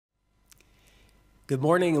Good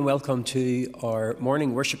morning and welcome to our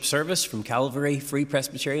morning worship service from Calvary Free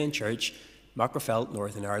Presbyterian Church, Macrofelt,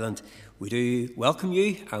 Northern Ireland. We do welcome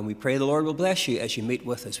you and we pray the Lord will bless you as you meet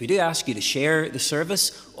with us. We do ask you to share the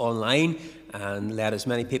service online and let as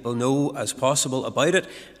many people know as possible about it,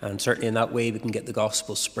 and certainly in that way we can get the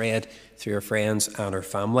gospel spread through our friends and our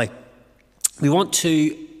family. We want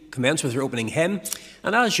to commence with our opening hymn,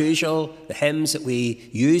 and as usual the hymns that we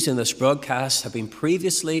use in this broadcast have been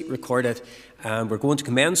previously recorded, and we're going to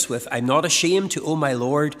commence with "I'm Not Ashamed to Owe My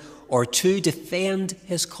Lord," or "To Defend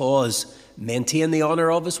His Cause, Maintain the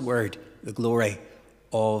Honour of His Word, the Glory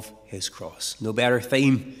of His Cross." No better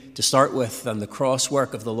theme to start with than the cross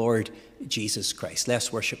work of the Lord Jesus Christ.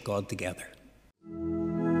 Let's worship God together.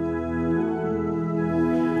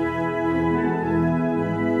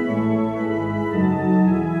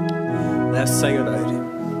 Let's sing it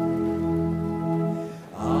out.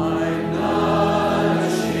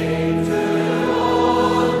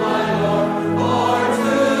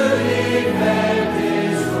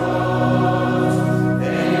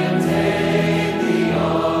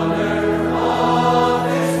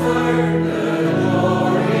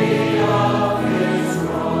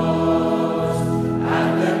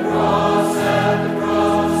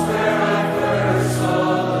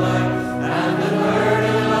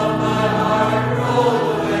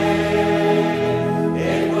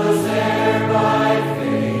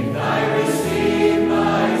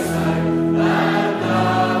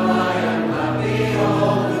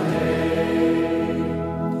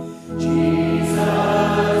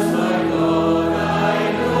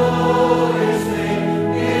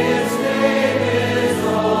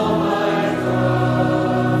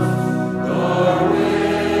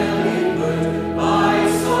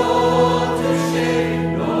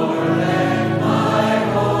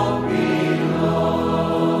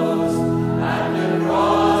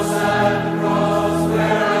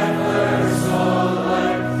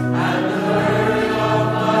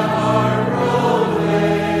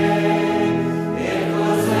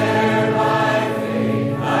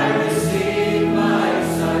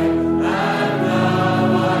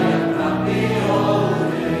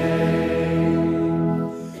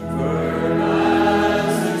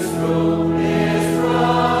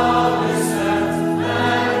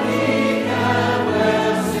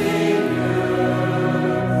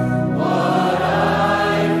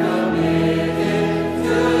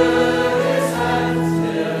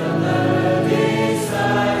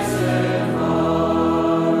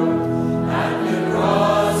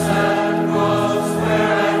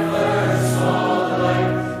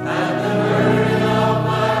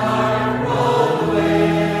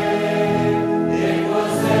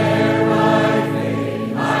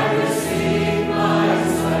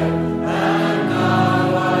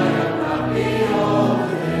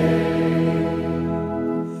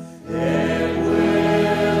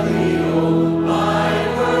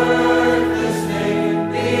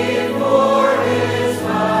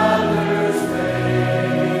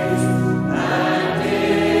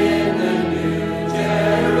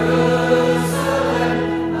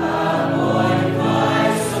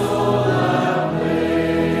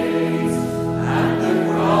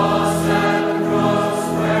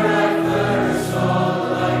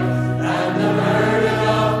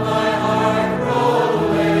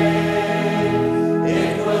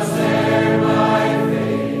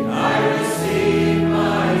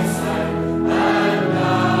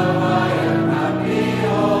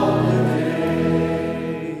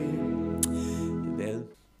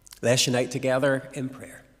 Let's unite together in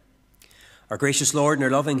prayer. Our gracious Lord and our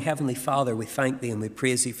loving Heavenly Father, we thank Thee and we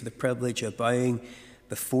praise Thee for the privilege of bowing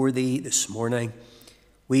before Thee this morning.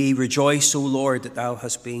 We rejoice, O Lord, that Thou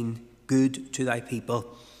hast been good to Thy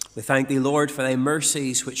people. We thank Thee, Lord, for Thy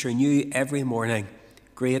mercies which are new every morning.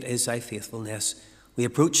 Great is Thy faithfulness. We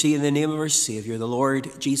approach Thee in the name of our Saviour, the Lord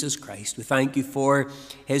Jesus Christ. We thank You for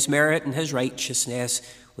His merit and His righteousness.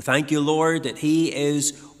 We thank You, Lord, that He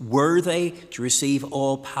is worthy to receive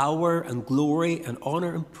all power and glory and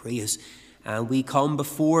honour and praise. And we come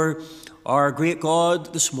before our great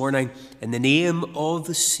God this morning in the name of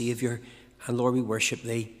the Saviour. And Lord, we worship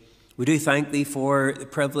Thee. We do thank Thee for the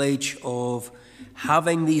privilege of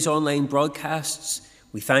having these online broadcasts.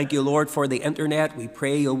 We thank You, Lord, for the internet. We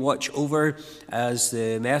pray You'll watch over as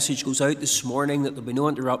the message goes out this morning, that there'll be no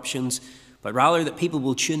interruptions, but rather that people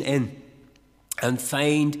will tune in and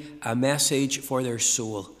find a message for their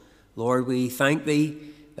soul. Lord, we thank Thee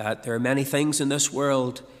that there are many things in this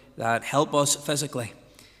world that help us physically,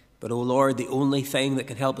 but, oh Lord, the only thing that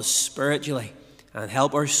can help us spiritually and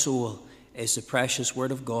help our soul is the precious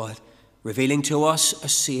Word of God. revealing to us a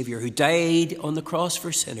Saviour who died on the cross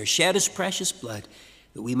for sinners, shed his precious blood,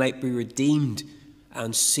 that we might be redeemed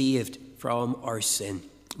and saved from our sin.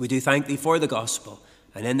 We do thank thee for the gospel,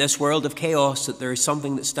 and in this world of chaos that there is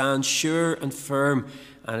something that stands sure and firm,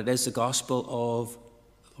 and it is the gospel of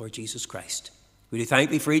Lord Jesus Christ. We do thank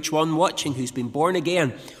thee for each one watching who's been born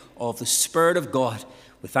again of the Spirit of God.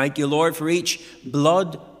 We thank you, Lord, for each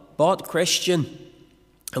blood-bought Christian,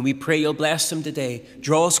 and we pray you'll bless them today.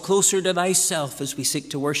 Draw us closer to thyself as we seek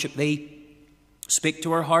to worship thee. Speak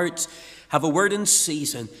to our hearts. Have a word in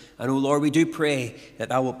season. And, O Lord, we do pray that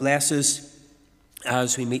thou wilt bless us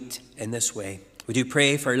as we meet in this way. We do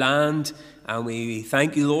pray for land, and we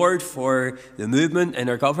thank you, Lord, for the movement in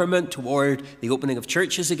our government toward the opening of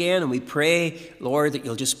churches again. And we pray, Lord, that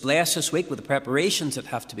you'll just bless this week with the preparations that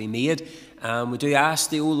have to be made. And we do ask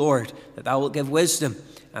thee, O Lord, that thou wilt give wisdom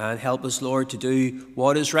and help us, Lord, to do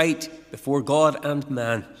what is right before God and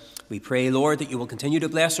man. We pray, Lord, that you will continue to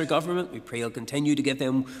bless our government. We pray you'll continue to give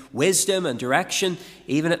them wisdom and direction,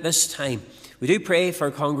 even at this time. We do pray for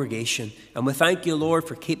our congregation, and we thank you, Lord,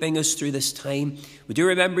 for keeping us through this time. We do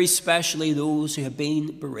remember especially those who have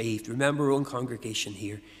been bereaved. Remember our own congregation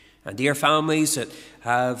here, and dear families that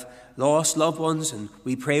have lost loved ones, and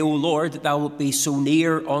we pray, O Lord, that thou wilt be so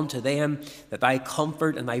near unto them, that thy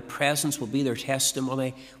comfort and thy presence will be their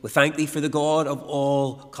testimony. We thank thee for the God of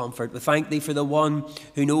all comfort. We thank thee for the one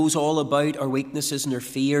who knows all about our weaknesses and our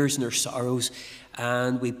fears and our sorrows.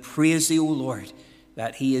 And we praise thee, O Lord,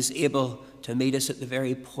 that he is able to meet us at the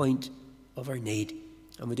very point of our need.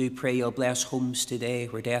 And we do pray you'll bless homes today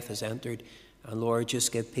where death has entered. And Lord,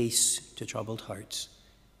 just give peace to troubled hearts.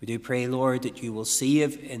 We do pray, Lord, that you will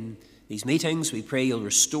save in these meetings. We pray you'll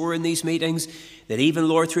restore in these meetings, that even,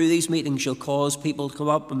 Lord, through these meetings you'll cause people to come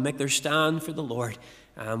up and make their stand for the Lord.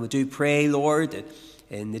 And we do pray, Lord, that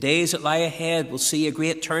in the days that lie ahead we'll see a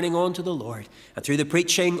great turning on to the Lord. And through the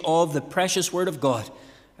preaching of the precious word of God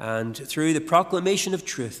and through the proclamation of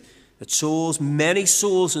truth, that souls, many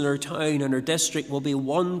souls in our town and our district will be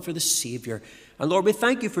won for the Saviour. And Lord, we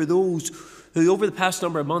thank you for those who over the past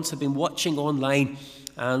number of months have been watching online.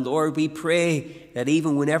 And Lord, we pray that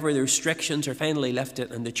even whenever the restrictions are finally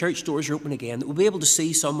lifted and the church doors are open again, that we'll be able to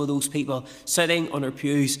see some of those people sitting on our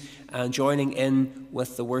pews and joining in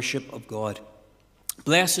with the worship of God.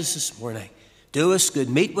 Bless us this morning. Do us good.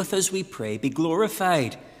 Meet with us, we pray. Be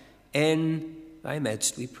glorified in thy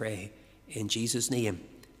midst, we pray. In Jesus' name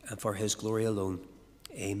and for his glory alone.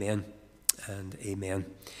 Amen and amen.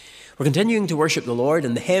 We're continuing to worship the Lord,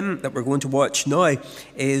 and the hymn that we're going to watch now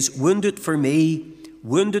is Wounded for Me.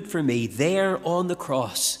 Wounded for me, there on the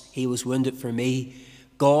cross, he was wounded for me.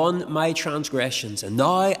 Gone my transgressions, and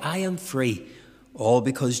now I am free, all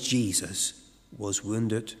because Jesus was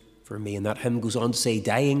wounded for me. And that hymn goes on to say,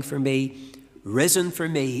 dying for me, risen for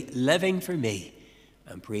me, living for me,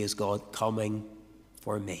 and praise God, coming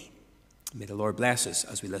for me. May the Lord bless us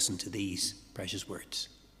as we listen to these precious words.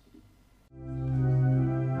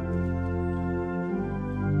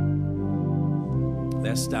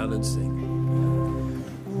 Let's stand and sing.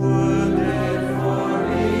 Wounded for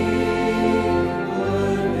me,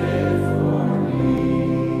 wounded for me.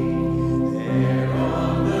 There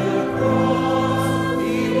on the cross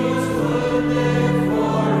he was wounded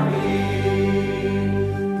for me.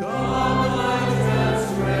 Gone my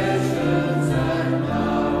transgressions, and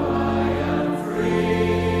now I am free.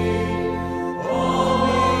 All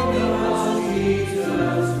because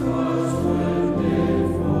Jesus was wounded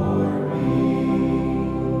for me.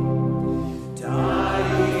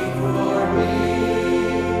 Dying for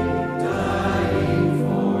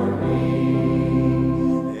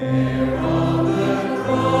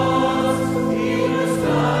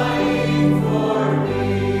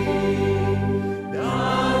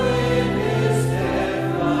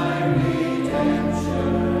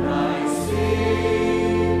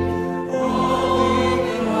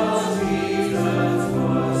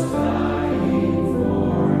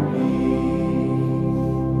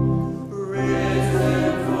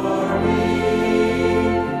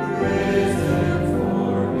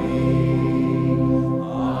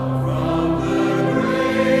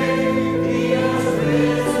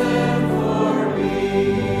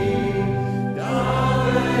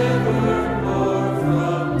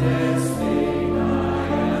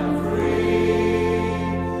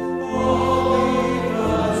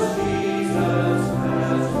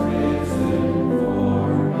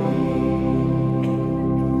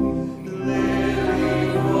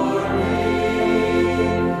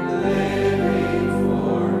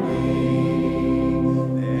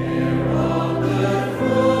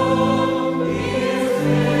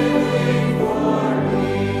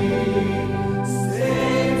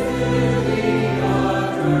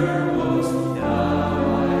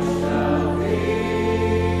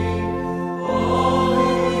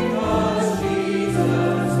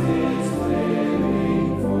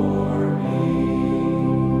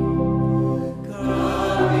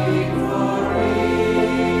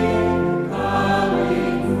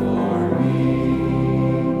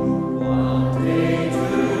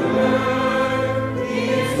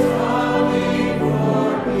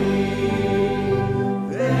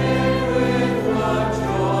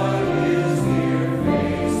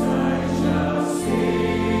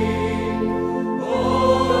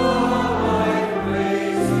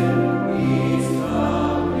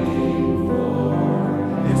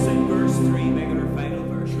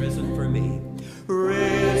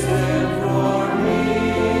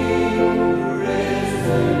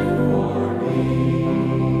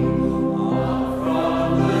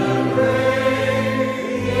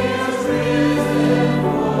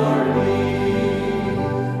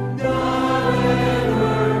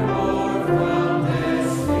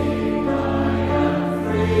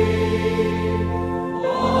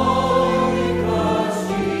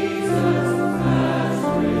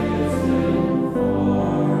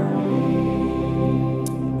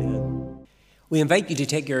We invite you to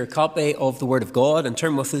take your copy of the Word of God and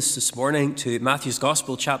turn with us this morning to Matthew's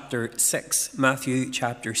Gospel, chapter 6. Matthew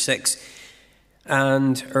chapter 6.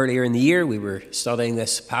 And earlier in the year we were studying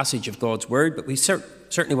this passage of God's Word, but we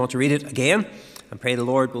certainly want to read it again and pray the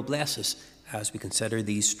Lord will bless us as we consider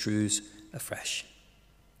these truths afresh.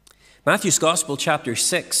 Matthew's Gospel, chapter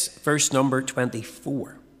 6, verse number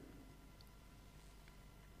 24.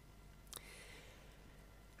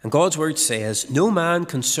 And God's word says, "No man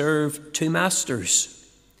can serve two masters,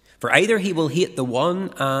 for either he will hate the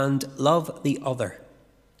one and love the other,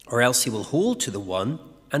 or else he will hold to the one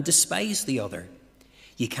and despise the other.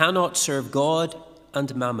 Ye cannot serve God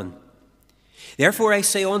and mammon. Therefore I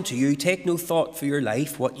say unto you, take no thought for your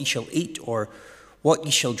life, what ye shall eat, or what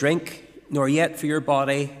ye shall drink, nor yet for your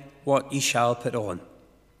body, what ye shall put on.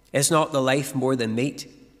 Is not the life more than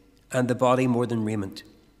meat, and the body more than raiment?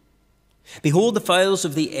 Behold the fowls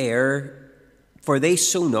of the air, for they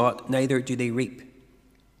sow not, neither do they reap,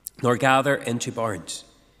 nor gather into barns.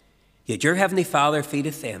 Yet your heavenly Father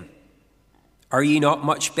feedeth them. Are ye not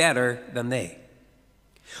much better than they?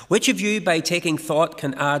 Which of you by taking thought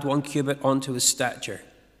can add 1 cubit unto his stature?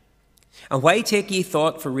 And why take ye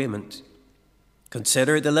thought for raiment?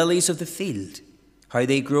 Consider the lilies of the field, how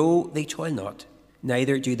they grow, they toil not,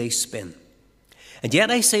 neither do they spin. And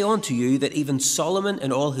yet I say unto you that even Solomon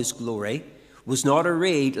in all his glory was not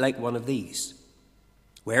arrayed like one of these.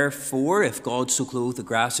 Wherefore, if God so clothe the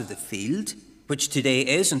grass of the field, which today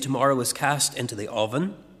is and tomorrow is cast into the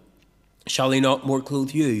oven, shall he not more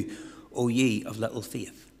clothe you, O ye of little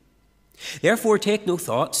faith? Therefore take no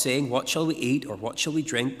thought, saying, what shall we eat, or what shall we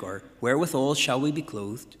drink, or wherewithal shall we be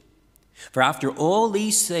clothed? For after all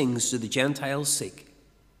these things do the Gentiles seek.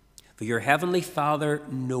 For your heavenly Father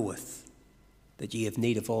knoweth that ye have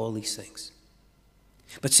need of all these things.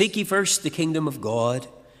 But seek ye first the kingdom of God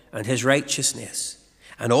and his righteousness,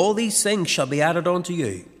 and all these things shall be added unto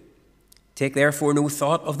you. Take therefore no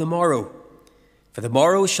thought of the morrow, for the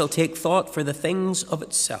morrow shall take thought for the things of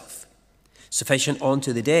itself. Sufficient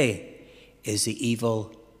unto the day is the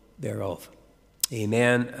evil thereof."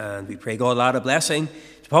 Amen. And we pray God add a blessing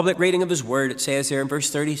to the public reading of his word. It says here in verse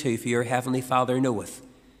 32, "For your heavenly Father knoweth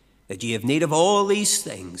that ye have need of all these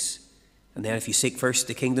things. And then if you seek first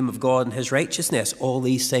the kingdom of God and his righteousness, all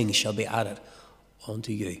these things shall be added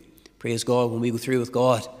unto you." Praise God, when we go through with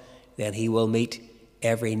God, then he will meet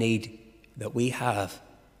every need that we have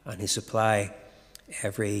and he'll supply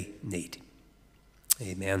every need.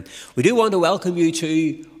 Amen. We do want to welcome you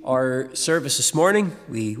to our service this morning.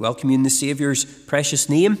 We welcome you in the Saviour's precious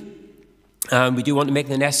name. And we do want to make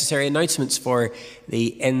the necessary announcements for the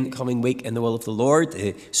incoming week in the will of the Lord.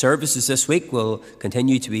 The services this week will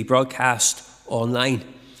continue to be broadcast online.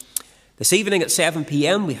 This evening at 7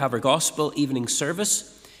 p.m. we have our Gospel evening service.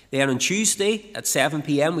 Then on Tuesday at 7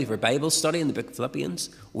 p.m. we have our Bible study in the book of Philippians.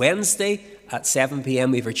 Wednesday at 7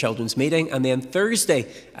 p.m. we have our children's meeting. And then Thursday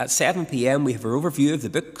at 7 p.m. we have our overview of the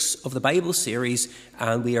books of the Bible series,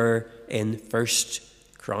 and we are in 1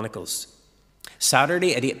 Chronicles.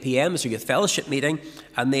 Saturday at 8 p.m. is our youth fellowship meeting,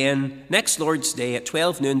 and then next Lord's Day at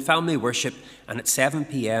 12 noon, family worship, and at 7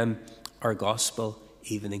 p.m. our gospel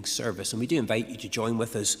evening service. And we do invite you to join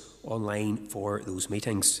with us online for those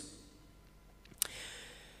meetings.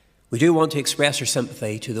 We do want to express our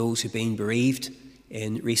sympathy to those who've been bereaved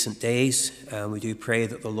in recent days, and we do pray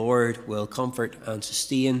that the Lord will comfort and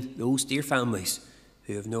sustain those dear families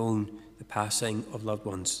who have known the passing of loved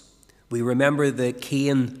ones. We remember the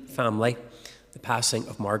Kane family, the passing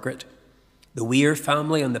of Margaret, the Weir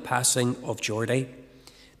family on the passing of Geordie,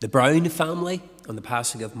 the Brown family on the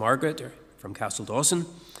passing of Margaret from Castle Dawson,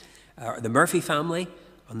 the Murphy family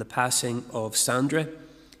on the passing of Sandra,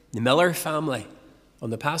 the Miller family on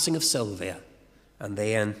the passing of Sylvia, and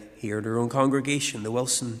then here in our own congregation, the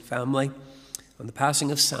Wilson family on the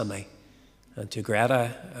passing of Sammy. And to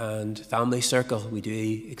Greta and family circle, we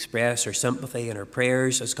do express our sympathy and our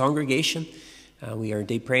prayers as a congregation, and we are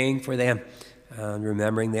indeed praying for them and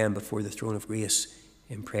remembering them before the throne of grace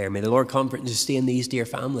in prayer. May the Lord comfort and sustain these dear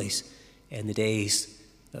families in the days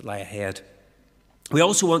that lie ahead. We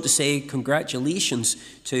also want to say congratulations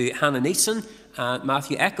to Hannah Neeson and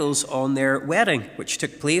Matthew Eccles on their wedding, which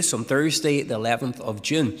took place on Thursday, the 11th of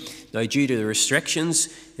June. Now, due to the restrictions,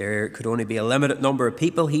 there could only be a limited number of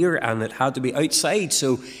people here, and it had to be outside.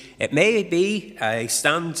 So it may be, I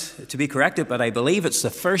stand to be corrected, but I believe it's the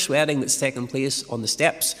first wedding that's taken place on the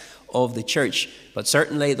steps of the church. But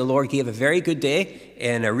certainly the Lord gave a very good day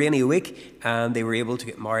in a rainy week, and they were able to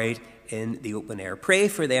get married in the open air. Pray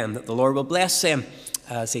for them, that the Lord will bless them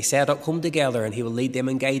as they set up home together, and he will lead them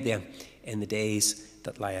and guide them in the days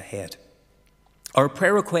that lie ahead. Our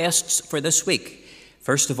prayer requests for this week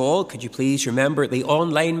First of all, could you please remember the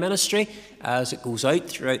online ministry as it goes out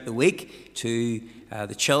throughout the week to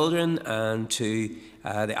the children and to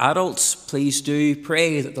the adults? Please do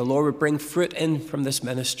pray that the Lord would bring fruit in from this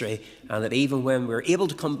ministry, and that even when we're able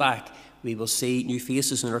to come back, we will see new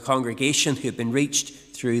faces in our congregation who have been reached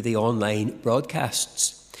through the online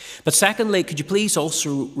broadcasts. But secondly, could you please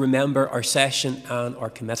also remember our session and our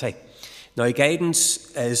committee? Now,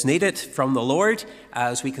 guidance is needed from the Lord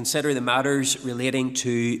as we consider the matters relating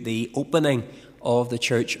to the opening of the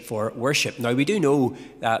church for worship. Now, we do know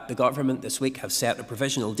that the government this week have set a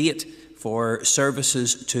provisional date for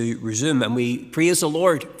services to resume, and we praise the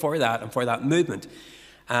Lord for that and for that movement.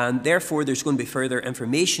 And therefore, there's going to be further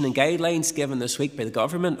information and guidelines given this week by the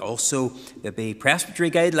government. Also, there'll be presbytery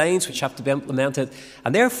guidelines which have to be implemented.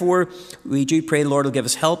 And therefore, we do pray the Lord will give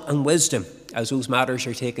us help and wisdom as those matters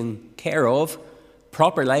are taken care of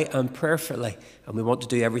properly and prayerfully. And we want to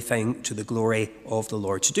do everything to the glory of the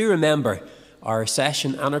Lord. So do remember our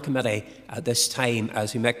session and our committee at this time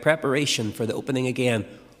as we make preparation for the opening again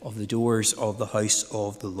of the doors of the house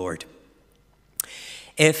of the Lord.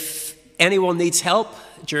 If anyone needs help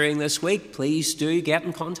during this week, please do get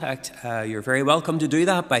in contact. You're very welcome to do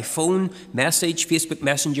that by phone, message, Facebook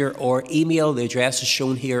Messenger or email. The address is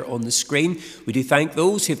shown here on the screen. We do thank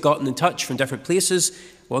those who've gotten in touch from different places,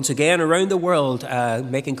 once again around the world,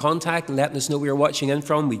 making contact and letting us know where you're watching in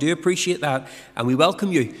from. We do appreciate that, and we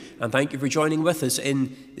welcome you and thank you for joining with us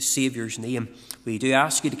in the Saviour's name. We do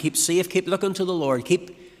ask you to keep safe, keep looking to the Lord,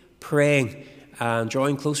 keep praying and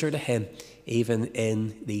drawing closer to Him even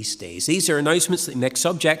in these days. These are announcements that make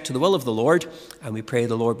subject to the will of the Lord, and we pray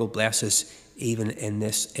the Lord will bless us even in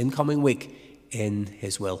this incoming week in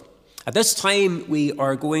His will. At this time, we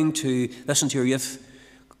are going to listen to our youth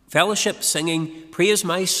fellowship singing "Praise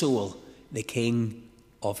My Soul, the King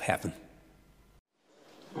of Heaven."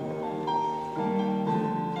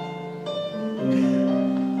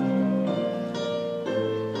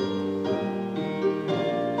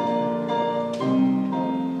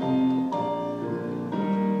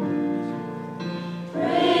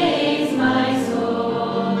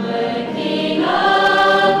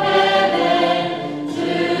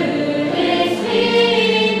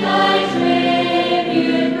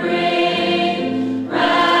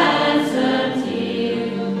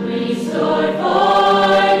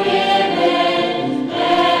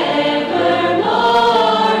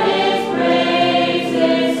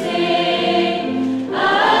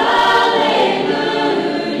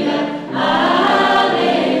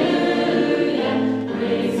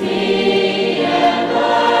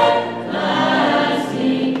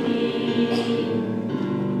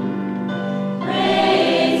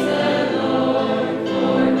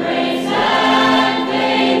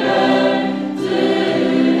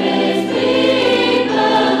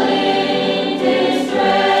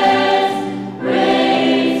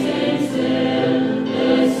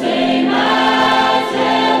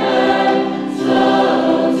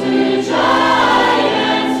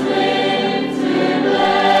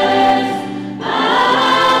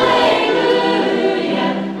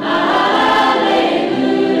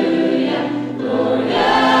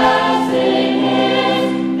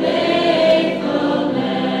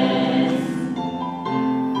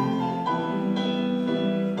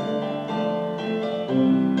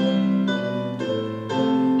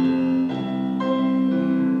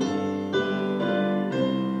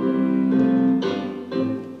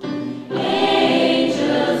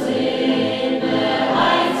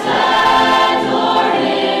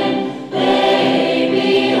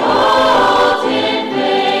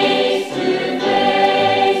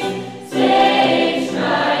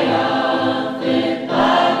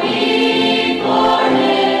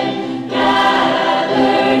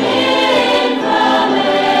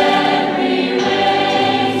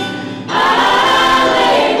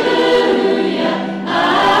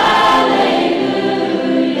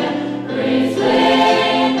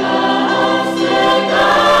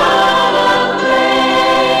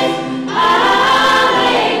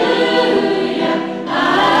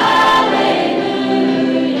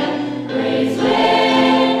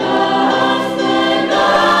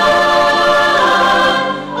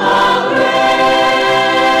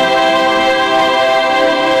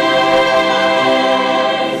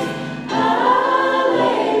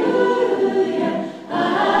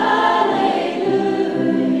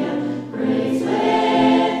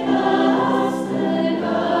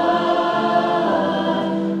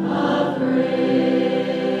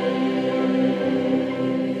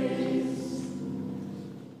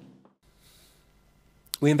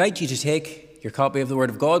 We invite you to take your copy of the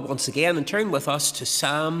Word of God once again and turn with us to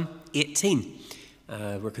Psalm 18.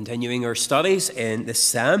 We're continuing our studies in the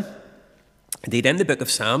Psalm, indeed in the book of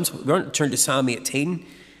Psalms. We're going to turn to Psalm 18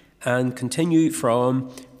 and continue from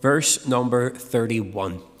verse number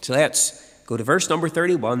 31. So let's go to verse number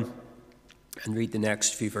 31 and read the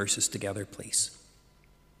next few verses together, please.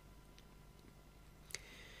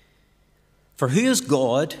 For who is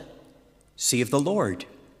God, save the Lord?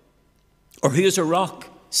 Or who is a rock,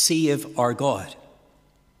 save our God?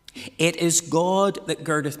 It is God that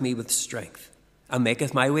girdeth me with strength, and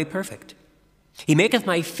maketh my way perfect. He maketh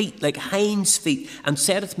my feet like hinds' feet, and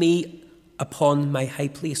setteth me upon my high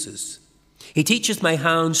places. He teacheth my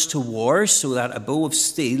hands to war, so that a bow of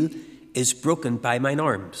steel is broken by mine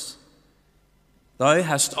arms. Thou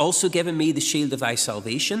hast also given me the shield of thy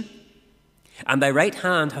salvation, and thy right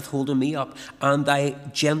hand hath holden me up, and thy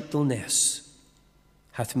gentleness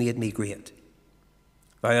hath made me great.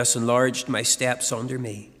 Thou hast enlarged my steps under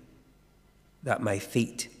me, that my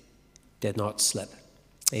feet did not slip.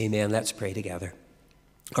 Amen. Let's pray together.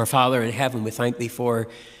 Our Father in heaven, we thank thee for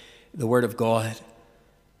the word of God.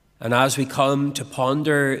 And as we come to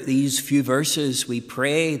ponder these few verses, we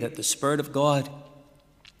pray that the Spirit of God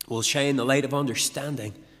will shine the light of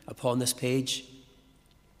understanding upon this page,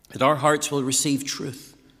 that our hearts will receive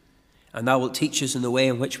truth, and thou wilt teach us in the way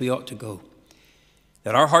in which we ought to go,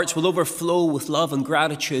 that our hearts will overflow with love and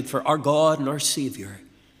gratitude for our God and our Saviour,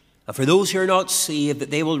 and for those who are not saved,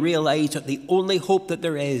 that they will realize that the only hope that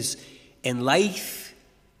there is in life,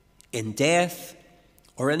 in death,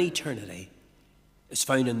 or in eternity is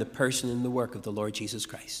found in the person and the work of the Lord Jesus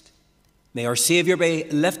Christ. May our Saviour be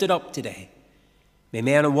lifted up today. May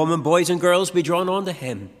men and women, boys and girls be drawn on to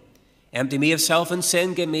him. Empty me of self and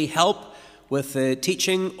sin. Give me help with the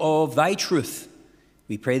teaching of thy truth.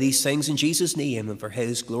 We pray these things in Jesus' name and for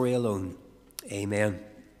his glory alone. Amen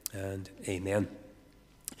and amen.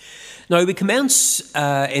 Now we commence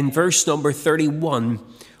in verse number 31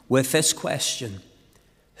 with this question.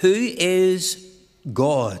 Who is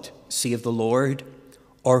God, save the Lord?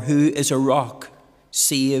 Or who is a rock,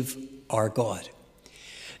 save our God?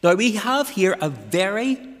 Now we have here a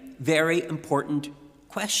very, very important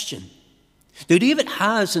question. Now David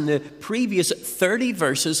has in the previous 30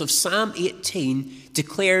 verses of Psalm 18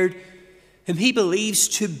 declared whom he believes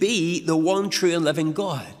to be the one true and living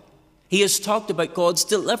God. He has talked about God's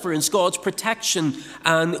deliverance, God's protection,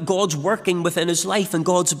 and God's working within his life and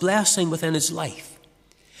God's blessing within his life.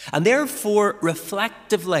 And therefore,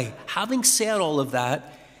 reflectively, having said all of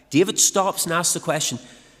that, David stops and asks the question,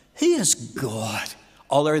 who is God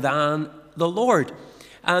other than the Lord?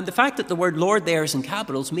 And the fact that the word Lord there is in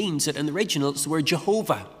capitals means that in the original it's the word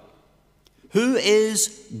Jehovah. Who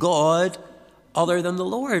is God other than the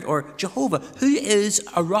Lord, or Jehovah? Who is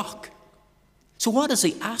a rock? So what is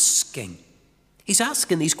he asking? He's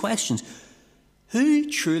asking these questions. Who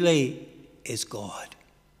truly is God?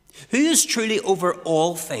 Who is truly over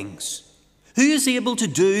all things? Who is able to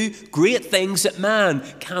do great things that man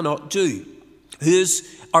cannot do? Who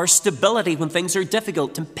is our stability when things are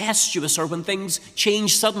difficult, tempestuous, or when things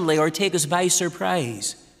change suddenly or take us by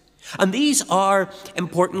surprise? And these are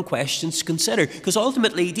important questions to consider, because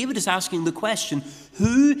ultimately David is asking the question,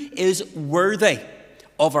 who is worthy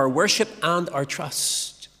of our worship and our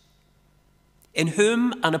trust? In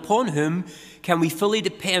whom and upon whom can we fully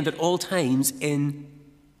depend at all times in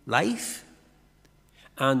life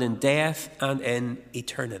and in death and in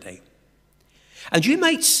eternity? And you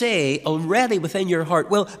might say already within your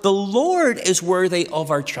heart, well, the Lord is worthy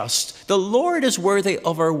of our trust. The Lord is worthy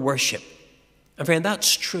of our worship. And friend,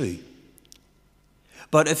 that's true.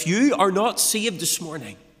 But if you are not saved this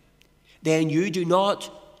morning, then you do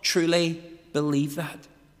not truly believe that.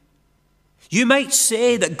 You might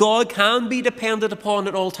say that God can be depended upon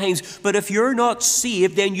at all times, but if you're not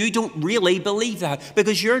saved, then you don't really believe that,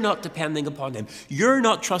 because you're not depending upon him. You're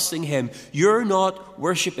not trusting him. You're not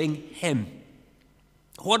worshiping him.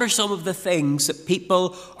 What are some of the things that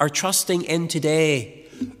people are trusting in today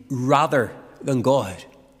rather than God?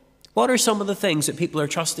 What are some of the things that people are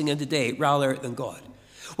trusting in today rather than God?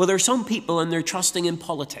 Well, there are some people and they're trusting in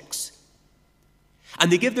politics.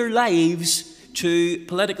 And they give their lives to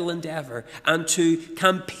political endeavour and to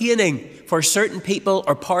campaigning for certain people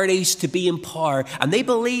or parties to be in power. And they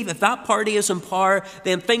believe if that party is in power,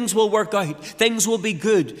 then things will work out. Things will be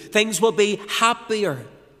good. Things will be happier.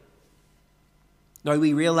 Now,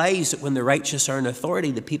 we realise that when the righteous are in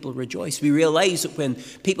authority, the people rejoice. We realise that when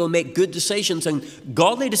people make good decisions and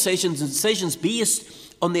godly decisions and decisions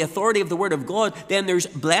based on the authority of the Word of God, then there's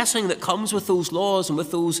blessing that comes with those laws and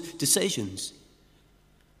with those decisions.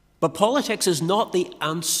 But politics is not the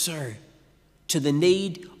answer to the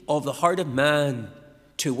need of the heart of man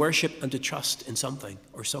to worship and to trust in something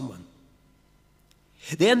or someone.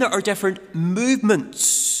 Then there are different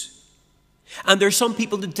movements. And there's some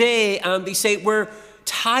people today, and they say, we're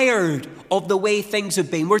tired of the way things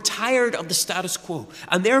have been. We're tired of the status quo.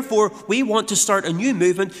 And therefore, we want to start a new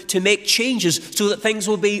movement to make changes so that things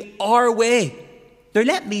will be our way. Now,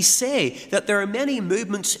 let me say that there are many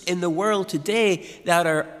movements in the world today that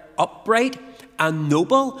are upright and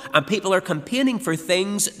noble, and people are campaigning for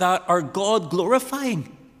things that are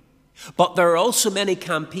God-glorifying. But there are also many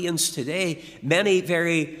campaigns today, many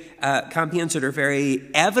campaigns that are very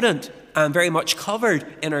evident and very much covered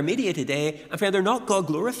in our media today, and friend, they're not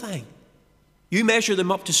God-glorifying. You measure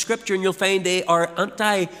them up to Scripture and you'll find they are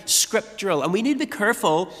anti-scriptural. And we need to be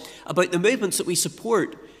careful about the movements that we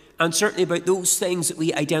support, and certainly about those things that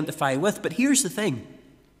we identify with. But here's the thing.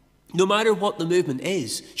 No matter what the movement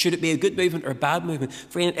is, should it be a good movement or a bad movement,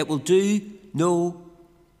 friend, it will do no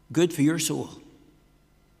good for your soul.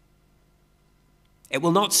 It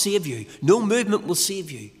will not save you. No movement will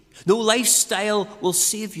save you. No lifestyle will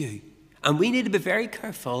save you. And we need to be very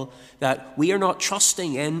careful that we are not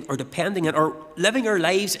trusting in or depending on or living our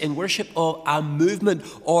lives in worship of a movement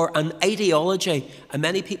or an ideology. And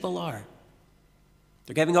many people are.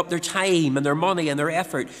 They're giving up their time and their money and their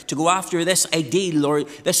effort to go after this ideal or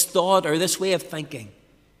this thought or this way of thinking.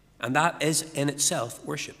 And that is in itself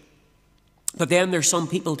worship. But then there's some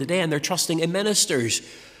people today, and they're trusting in ministers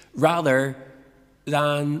rather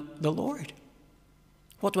than the Lord.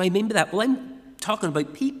 What do I mean by that? Well, I'm talking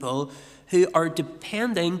about people who are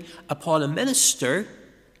depending upon a minister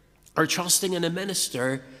or trusting in a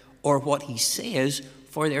minister or what he says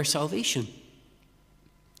for their salvation.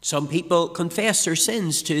 Some people confess their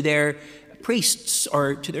sins to their priests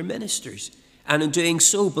or to their ministers, and in doing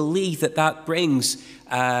so believe that that brings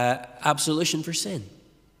absolution for sin.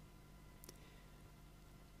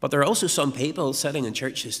 But there are also some people sitting in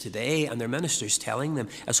churches today and their ministers telling them,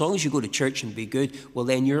 as long as you go to church and be good, well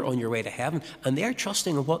then you're on your way to heaven. And they're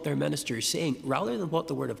trusting in what their minister is saying rather than what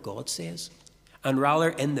the Word of God says, and rather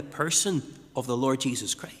in the person of the Lord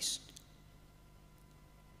Jesus Christ.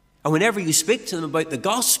 And whenever you speak to them about the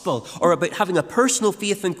gospel or about having a personal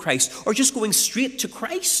faith in Christ or just going straight to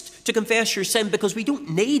Christ to confess your sin because we don't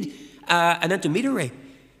need an intermediary,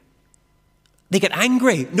 they get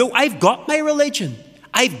angry. No, I've got my religion.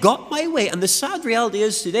 I've got my way. And the sad reality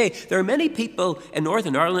is today, there are many people in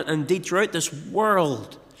Northern Ireland and indeed throughout this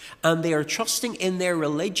world, and they are trusting in their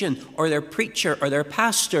religion or their preacher or their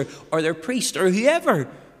pastor or their priest or whoever,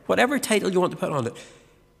 whatever title you want to put on it.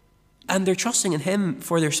 And they're trusting in him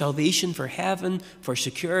for their salvation, for heaven, for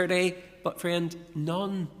security. But friend,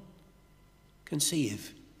 none can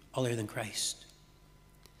save other than Christ.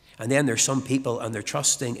 And then there's some people and they're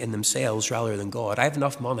trusting in themselves rather than God. I have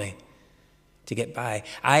enough money to get by.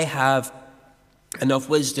 I have enough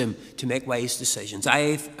wisdom to make wise decisions. I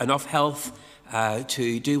have enough health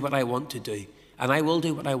to do what I want to do. And I will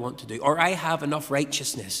do what I want to do. Or I have enough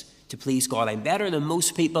righteousness to please God. I'm better than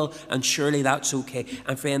most people, and surely that's okay.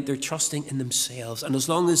 And friend, they're trusting in themselves. And as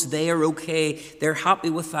long as they are okay, they're happy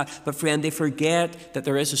with that. But friend, they forget that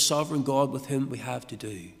there is a sovereign God with whom we have to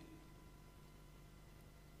do.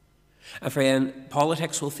 And friend,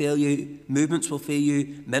 politics will fail you, movements will fail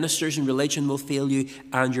you, ministers in religion will fail you,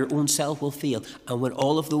 and your own self will fail. And when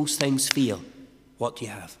all of those things fail, what do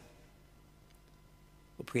you have?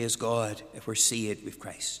 Well, praise God if we're saved with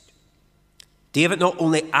Christ. David not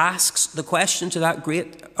only asks the question to that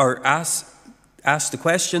great, or asks the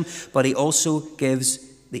question, but he also gives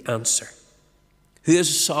the answer. Who is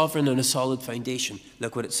a sovereign and a solid foundation?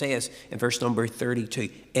 Look what it says in verse number 32.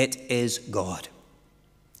 It is God.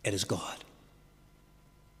 It is God.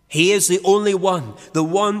 He is the only one, the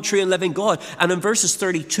one true and living God. And in verses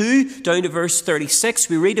 32 down to verse 36,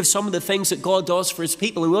 we read of some of the things that God does for his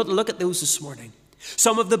people. And we want to look at those this morning.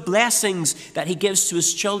 Some of the blessings that he gives to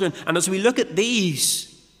his children. And as we look at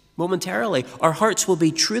these momentarily, our hearts will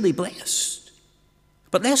be truly blessed.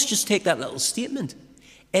 But let's just take that little statement.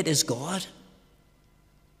 It is God.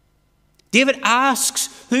 David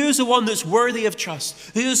asks, who is the one that's worthy of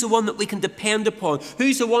trust? Who is the one that we can depend upon?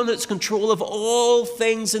 Who's the one that's in control of all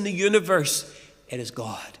things in the universe? It is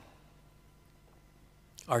God.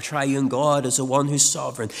 Our triune God is the one who's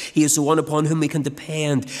sovereign. He is the one upon whom we can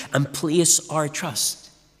depend and place our trust.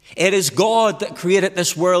 It is God that created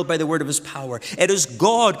this world by the word of his power. It is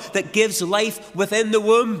God that gives life within the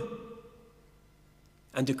womb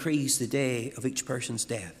and decrees the day of each person's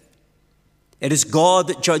death. It is God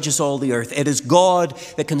that judges all the earth. It is God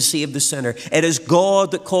that can save the sinner. It is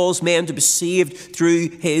God that calls men to be saved through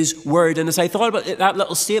his word. And as I thought about that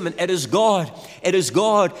little statement, it is God, it is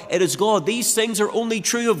God, it is God. These things are only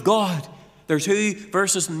true of God. There are two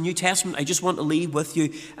verses in the New Testament I just want to leave with you.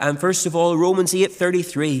 First of all, Romans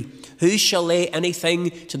 8:33. Who shall lay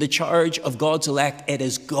anything to the charge of God's elect? It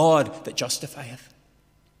is God that justifieth.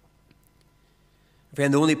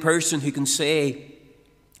 Friend, the only person who can say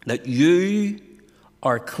that you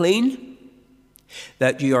are clean,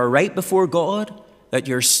 that you are right before God, that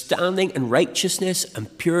you're standing in righteousness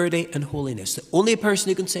and purity and holiness, the only person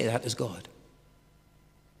who can say that is God.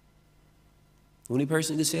 The only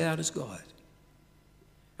person who can say that is God.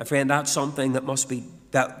 And friend, that's something that must be,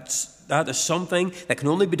 that is something that can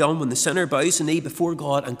only be done when the sinner bows the knee before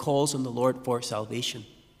God and calls on the Lord for salvation.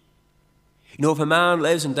 You know, if a man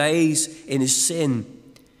lives and dies in his sin,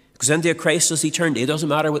 goes into a Christless eternity, it doesn't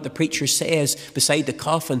matter what the preacher says beside the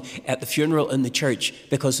coffin at the funeral in the church,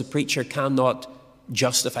 because the preacher cannot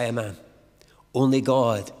justify a man. Only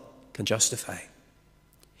God can justify.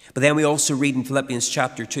 But then we also read in Philippians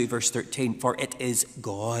chapter 2, verse 13, for it is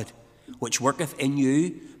God which worketh in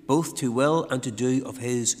you both to will and to do of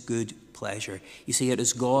his good pleasure. You see, it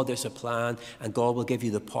is God, there's a plan, and God will give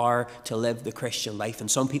you the power to live the Christian life.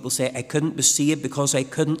 And some people say, I couldn't be saved because I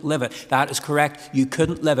couldn't live it. That is correct, you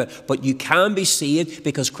couldn't live it. But you can be saved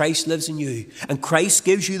because Christ lives in you. And Christ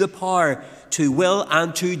gives you the power to will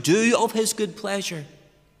and to do of his good pleasure.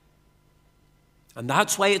 And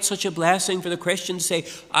that's why it's such a blessing for the Christian to say,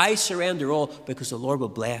 I surrender all, because the Lord will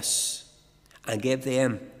bless and give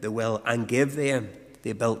them the will and give them the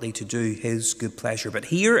ability to do his good pleasure. But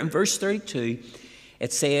here in verse 32,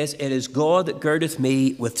 it says, it is God that girdeth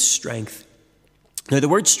me with strength. Now the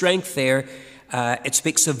word strength there, it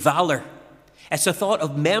speaks of valor. It's a thought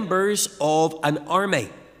of members of an army,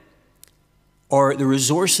 or the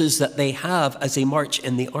resources that they have as they march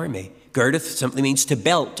in the army. Girdeth simply means to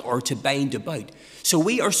belt or to bind about. So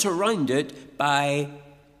we are surrounded by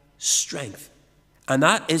strength. And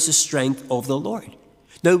that is the strength of the Lord.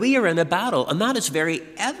 Now we are in a battle, and that is very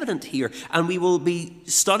evident here. And we will be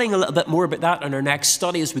studying a little bit more about that in our next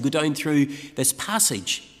study as we go down through this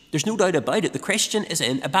passage. There's no doubt about it. The Christian is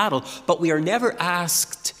in a battle, but we are never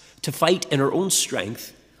asked to fight in our own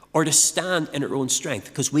strength or to stand in our own strength,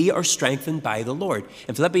 because we are strengthened by the Lord.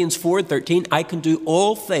 In Philippians 4:13, I can do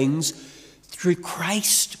all things through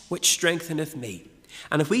Christ which strengtheneth me.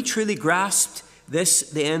 And if we truly grasped this,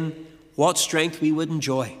 then what strength we would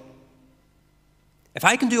enjoy. If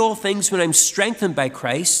I can do all things when I'm strengthened by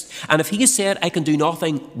Christ, and if he has said I can do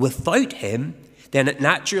nothing without him, then it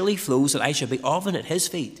naturally flows that I should be often at his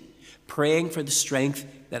feet, praying for the strength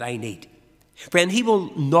that I need. Friend, he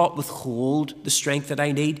will not withhold the strength that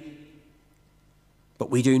I need,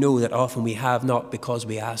 but we do know that often we have not because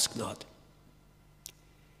we ask not.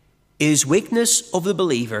 Is weakness of the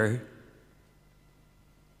believer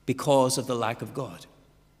because of the lack of God?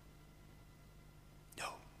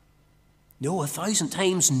 No, 1,000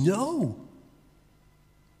 times no.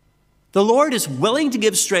 The Lord is willing to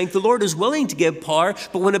give strength. The Lord is willing to give power.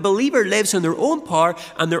 But when a believer lives in their own power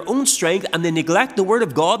and their own strength, and they neglect the word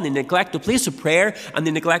of God, and they neglect the place of prayer, and they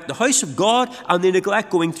neglect the house of God, and they neglect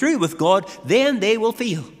going through with God, then they will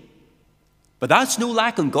fail. But that's no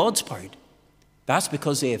lack on God's part. That's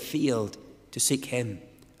because they have failed to seek him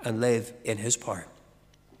and live in his power.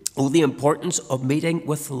 Oh, the importance of meeting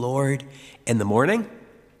with the Lord in the morning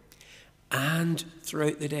and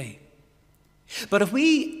throughout the day. But if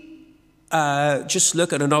we just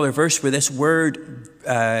look at another verse where this word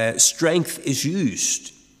strength is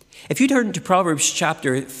used. If you turn to Proverbs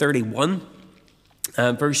chapter 31,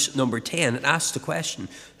 verse number 10, it asks the question,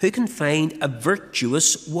 who can find a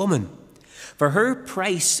virtuous woman? For her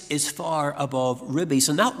price is far above rubies.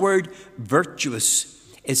 And that word virtuous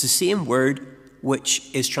is the same word which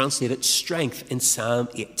is translated strength in Psalm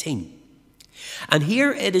 18. And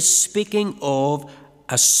here it is speaking of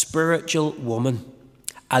a spiritual woman,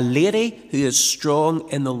 a lady who is strong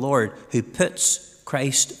in the Lord, who puts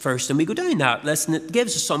Christ first. And we go down that list, and it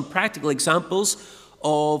gives us some practical examples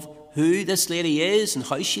of who this lady is and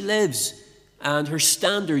how she lives, and her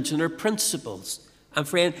standards and her principles. And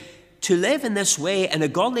friend, to live in this way, in a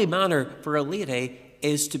godly manner for a lady,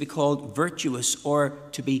 is to be called virtuous, or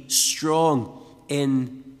to be strong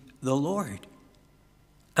in the Lord.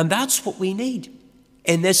 And that's what we need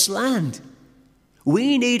in this land.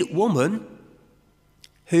 We need women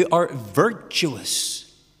who are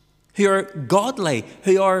virtuous, who are godly,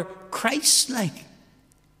 who are Christ-like.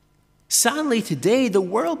 Sadly, today, the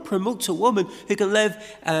world promotes a woman who can live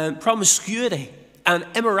promiscuity and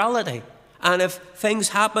immorality. And if things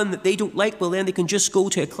happen that they don't like, well, then they can just go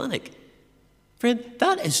to a clinic. Friend,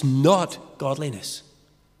 that is not godliness.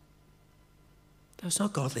 That's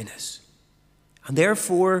not godliness. And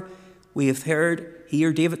therefore, we have heard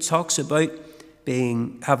here, David talks about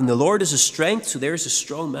having the Lord as a strength, so there's a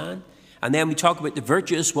strong man. And then we talk about the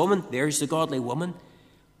virtuous woman, there's the godly woman.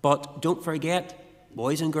 But don't forget,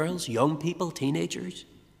 boys and girls, young people, teenagers,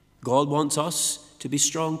 God wants us to be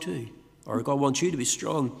strong too. Or God wants you to be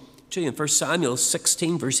strong too. In 1 Samuel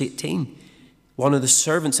 16, verse 18, one of the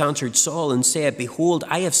servants answered Saul and said, "Behold,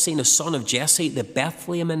 I have seen a son of Jesse the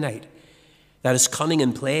Bethlehemite, that is cunning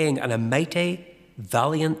in playing, and a mighty,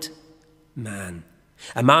 valiant man,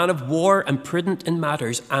 a man of war and prudent in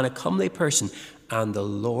matters, and a comely person, and the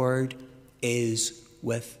Lord is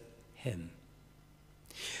with him."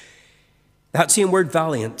 That same word,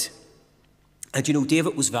 valiant. And you know,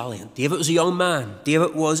 David was valiant. David was a young man.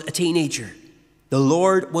 David was a teenager. The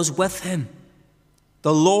Lord was with him.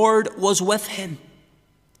 The Lord was with him.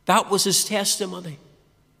 That was his testimony.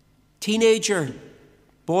 Teenager,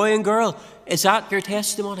 boy and girl, is that your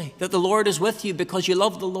testimony? That the Lord is with you because you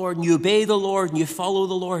love the Lord and you obey the Lord and you follow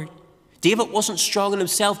the Lord? David wasn't strong in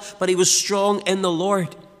himself, but he was strong in the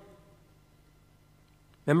Lord.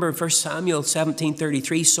 Remember in 1 Samuel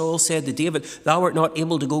 17:33, Saul said to David, "Thou art not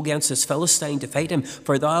able to go against this Philistine to fight him,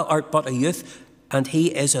 for thou art but a youth, and he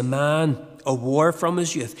is a man of war from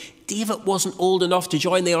his youth." David wasn't old enough to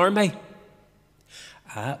join the army,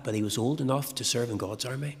 but he was old enough to serve in God's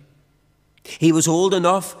army. He was old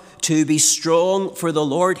enough to be strong for the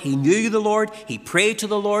Lord. He knew the Lord. He prayed to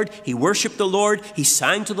the Lord. He worshipped the Lord. He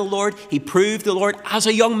sang to the Lord. He proved the Lord as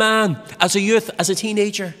a young man, as a youth, as a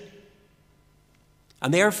teenager.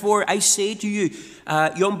 And therefore, I say to you,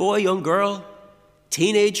 young boy, young girl,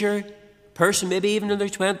 teenager, person maybe even in their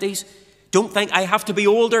 20s, don't think I have to be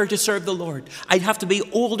older to serve the Lord. I have to be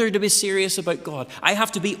older to be serious about God. I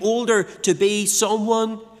have to be older to be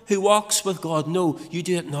someone who walks with God. No, you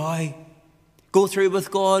do it now. Go through with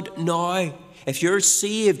God now. If you're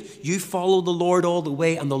saved, you follow the Lord all the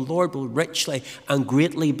way, and the Lord will richly and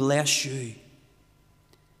greatly bless you.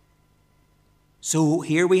 So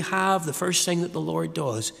here we have the first thing that the Lord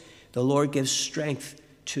does. The Lord gives strength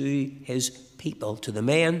to his people, to the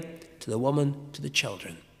men, to the woman, to the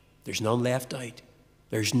children. There's none left out.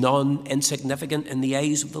 There's none insignificant in the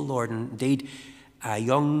eyes of the Lord. And indeed, a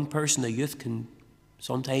young person, a youth, can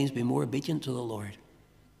sometimes be more obedient to the Lord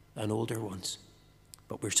than older ones.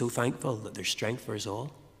 But we're so thankful that there's strength for us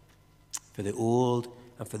all, for the old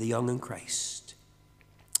and for the young in Christ.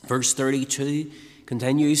 Verse 32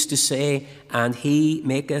 continues to say, "And he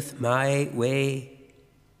maketh my way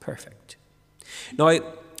perfect." Now,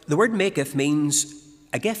 the word maketh means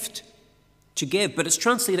a gift, to give, but it's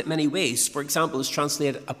translated many ways. For example, it's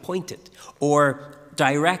translated appointed, or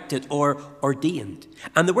directed, or ordained.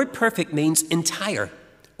 And the word perfect means entire,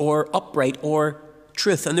 or upright, or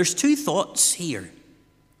truth. And there's two thoughts here.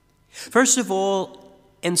 First of all,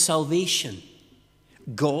 in salvation,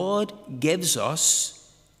 God gives us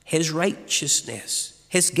his righteousness.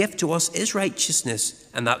 His gift to us is righteousness.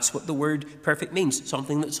 And that's what the word perfect means,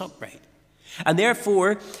 something that's upright. And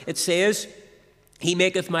therefore, it says, "He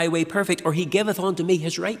maketh my way perfect," or "He giveth unto me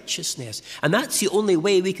his righteousness." And that's the only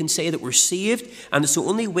way we can say that we're saved, and it's the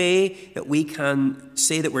only way that we can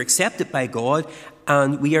say that we're accepted by God,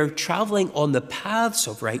 and we are traveling on the paths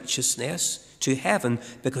of righteousness to heaven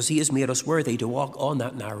because he has made us worthy to walk on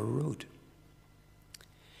that narrow road.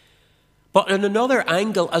 But in another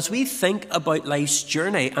angle, as we think about life's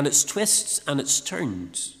journey and its twists and its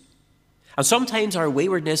turns, and sometimes our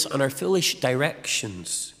waywardness and our foolish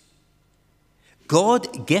directions,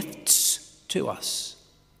 God gifts to us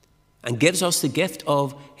and gives us the gift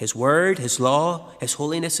of his word, his law, his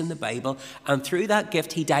holiness in the Bible. And through that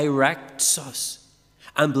gift, he directs us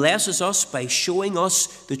and blesses us by showing us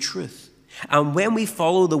the truth. And when we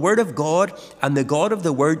follow the word of God and the God of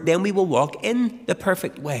the word, then we will walk in the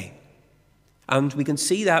perfect way. And we can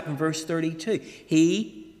see that in verse 32.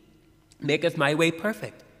 He maketh my way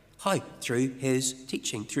perfect. How? Through his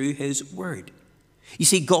teaching, through his word. You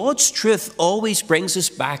see, God's truth always brings us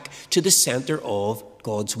back to the center of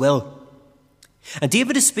God's will. And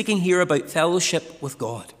David is speaking here about fellowship with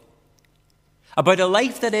God, about a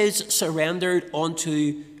life that is surrendered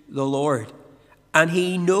unto the Lord. And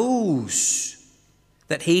he knows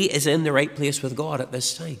that he is in the right place with God at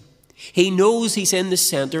this time. He knows he's in the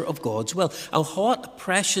center of God's will. And what a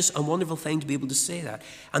precious and wonderful thing to be able to say that.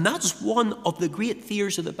 And that's one of the great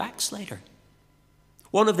fears of the backslider.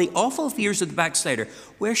 One of the awful fears of the backslider.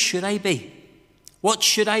 Where should I be? What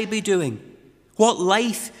should I be doing? What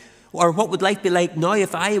life, or what would life be like now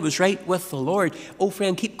if I was right with the Lord? Oh,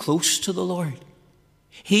 friend, keep close to the Lord.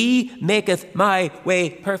 He maketh my way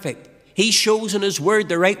perfect. He shows in his word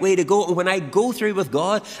the right way to go. And when I go through with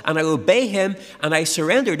God and I obey him and I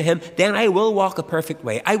surrender to him, then I will walk a perfect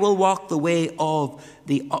way. I will walk the way of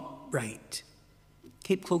the upright.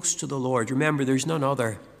 Keep close to the Lord. Remember, there's none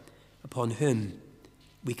other upon whom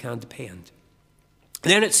we can depend.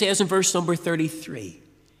 And then it says in verse number 33,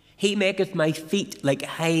 he maketh my feet like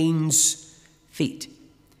hinds' feet.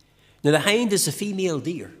 Now the hind is a female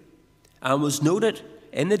deer and was noted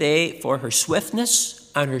in the day for her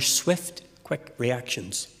swiftness and her swift, quick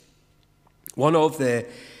reactions. One of the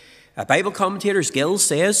Bible commentators, Gill,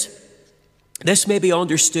 says, this may be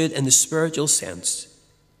understood in the spiritual sense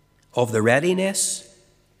of the readiness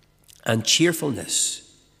and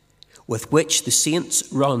cheerfulness with which the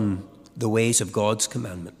saints run the ways of God's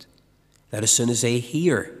commandment. That as soon as they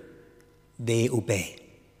hear, they obey.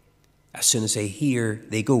 As soon as they hear,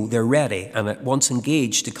 they go. They're ready and at once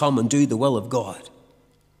engaged to come and do the will of God.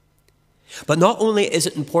 But not only is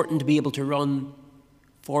it important to be able to run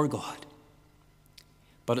for God,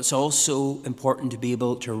 but it's also important to be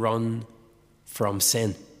able to run from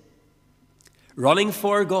sin. Running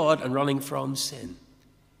for God and running from sin.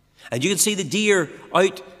 And you can see the deer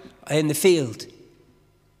out in the field.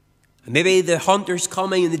 And maybe the hunter's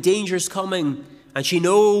coming and the danger's coming, and she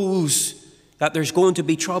knows that there's going to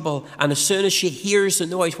be trouble. And as soon as she hears the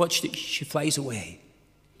noise, she flies away.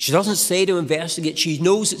 She doesn't stay to investigate. She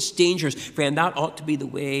knows it's dangerous. Friend, that ought to be the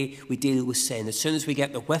way we deal with sin. As soon as we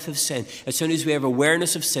get the whiff of sin, as soon as we have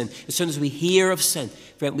awareness of sin, as soon as we hear of sin,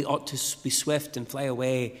 friend, we ought to be swift and fly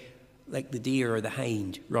away like the deer or the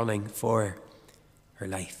hind running for her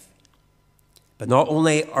life. But not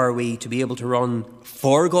only are we to be able to run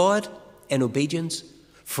for God in obedience,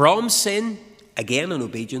 from sin, again in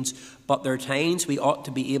obedience, but there are times we ought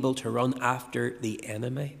to be able to run after the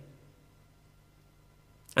enemy.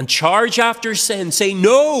 And charge after sin, say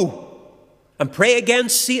no, and pray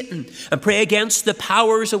against Satan, and pray against the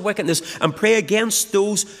powers of wickedness, and pray against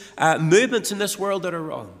those movements in this world that are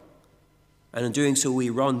wrong. And in doing so, we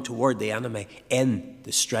run toward the enemy in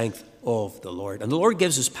the strength of the Lord. And the Lord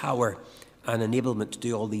gives us power and enablement to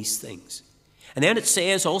do all these things. And then it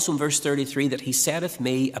says also in verse 33 that he setteth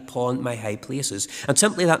me upon my high places. And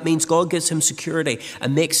simply that means God gives him security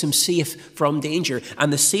and makes him safe from danger.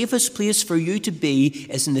 And the safest place for you to be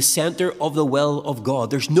is in the center of the will of God.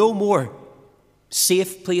 There's no more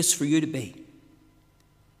safe place for you to be.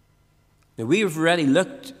 Now, we have already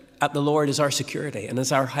looked at the Lord as our security and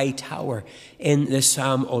as our high tower in this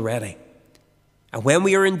psalm already. And when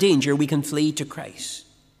we are in danger, we can flee to Christ.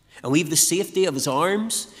 And we have the safety of his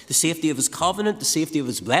arms, the safety of his covenant, the safety of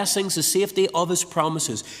his blessings, the safety of his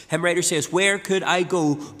promises. Hymn writer says, where could I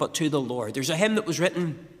go but to the Lord? There's a hymn that was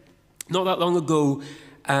written not that long ago,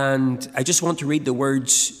 and I just want to read the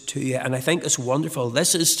words to you, and I think it's wonderful.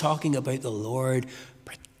 This is talking about the Lord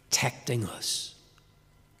protecting us.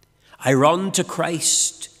 I run to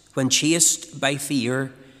Christ when chased by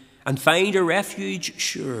fear, and find a refuge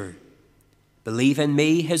sure. Believe in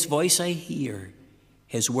me, his voice I hear,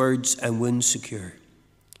 his words and wounds secure.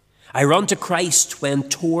 I run to Christ when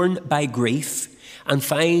torn by grief, and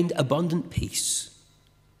find abundant peace.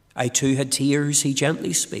 I too had tears, he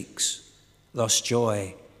gently speaks, thus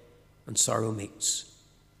joy and sorrow meets.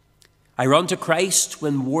 I run to Christ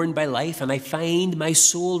when worn by life, and I find my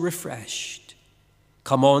soul refreshed.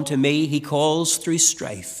 Come on to me, he calls through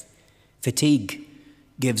strife. Fatigue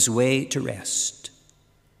gives way to rest.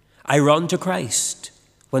 I run to Christ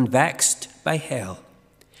when vexed by hell,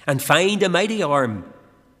 and find a mighty arm.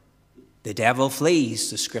 The devil flees,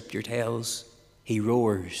 the scripture tells. He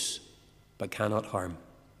roars, but cannot harm.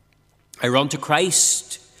 I run to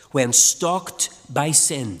Christ when stalked by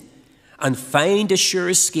sin, and find a sure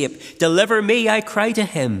escape. Deliver me, I cry to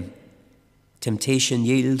him. Temptation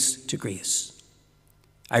yields to grace.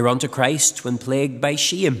 I run to Christ when plagued by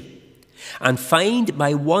shame, and find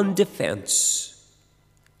my one defense.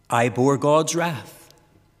 I bore God's wrath.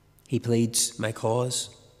 He pleads my cause,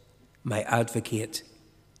 my advocate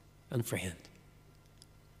and friend.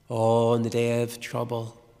 Oh, in the day of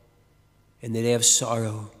trouble, in the day of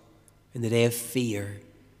sorrow, in the day of fear,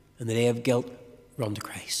 in the day of guilt, run to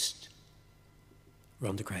Christ.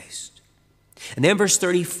 Run to Christ. And then verse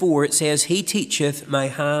 34, it says, he teacheth my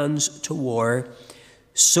hands to war,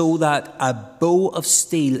 so that a bow of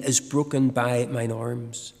steel is broken by mine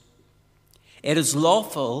arms. It is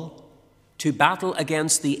lawful to battle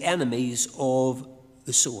against the enemies of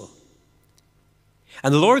the soul.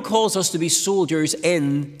 And the Lord calls us to be soldiers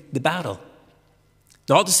in the battle.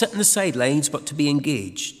 Not to sit in the sidelines, but to be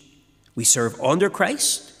engaged. We serve under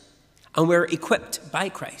Christ, and we're equipped by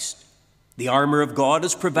Christ. The armor of God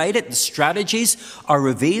is provided. The strategies are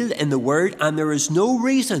revealed in the Word, and there is no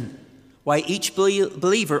reason why each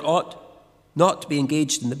believer ought not to be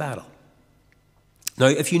engaged in the battle. Now,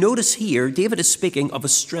 if you notice here, David is speaking of a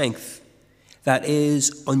strength that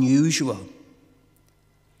is unusual.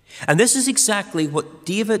 And this is exactly what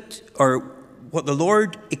David, or what the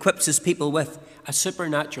Lord equips his people with, a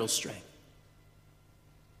supernatural strength.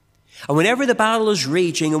 And whenever the battle is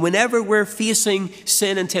raging, and whenever we're facing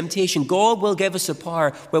sin and temptation, God will give us the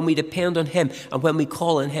power when we depend on him and when we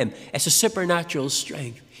call on him. It's a supernatural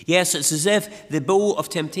strength. Yes, it's as if the bow of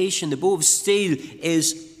temptation, the bow of steel,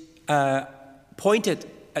 is pointed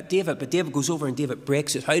at David, but David goes over and David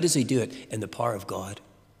breaks it. How does he do it? In the power of God.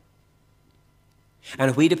 And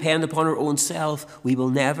if we depend upon our own self, we will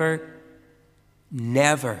never,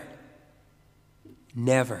 never,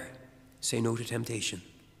 never say no to temptation.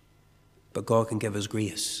 But God can give us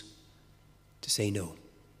grace to say no,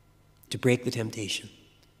 to break the temptation,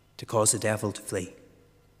 to cause the devil to flee.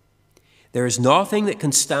 There is nothing that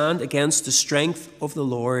can stand against the strength of the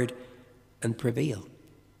Lord and prevail.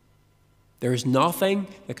 There is nothing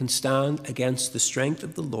that can stand against the strength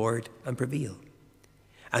of the Lord and prevail.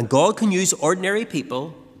 And God can use ordinary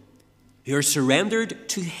people who are surrendered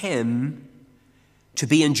to him to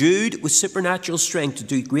be endued with supernatural strength to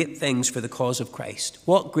do great things for the cause of Christ.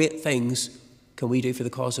 What great things can we do for the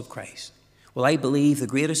cause of Christ? Well, I believe the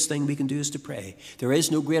greatest thing we can do is to pray. There is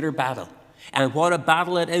no greater battle. And what a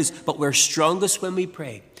battle it is, but we're strongest when we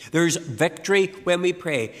pray. There's victory when we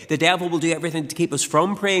pray. The devil will do everything to keep us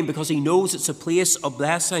from praying because he knows it's a place of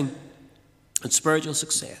blessing and spiritual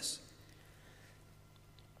success.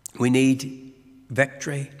 We need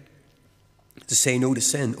victory to say no to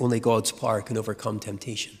sin. Only God's power can overcome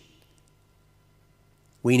temptation.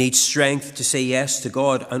 We need strength to say yes to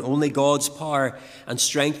God, and only God's power and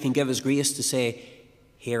strength can give us grace to say,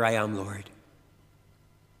 "Here I am, Lord."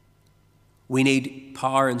 We need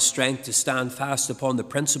power and strength to stand fast upon the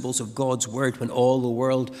principles of God's word when all the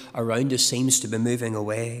world around us seems to be moving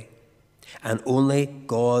away. And only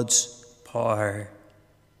God's power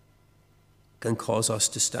can cause us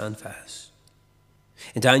to stand fast.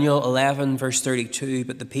 In Daniel 11, verse 32,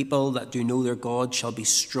 "But the people that do know their God shall be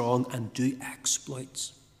strong and do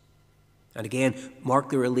exploits." And again, mark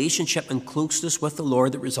the relationship and closeness with the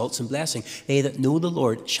Lord that results in blessing. They that know the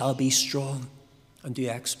Lord shall be strong and do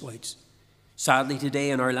exploits. Sadly,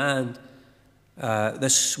 today in our land,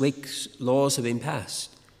 this week's laws have been passed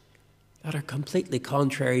that are completely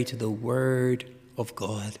contrary to the Word of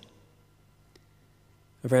God.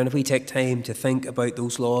 And friend, if we take time to think about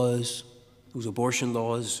those laws, those abortion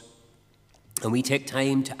laws, and we take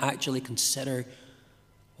time to actually consider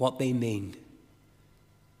what they mean,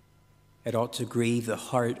 it ought to grieve the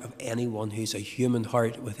heart of anyone who's a human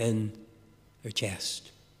heart within their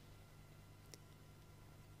chest.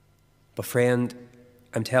 But friend,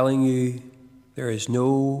 I'm telling you, there is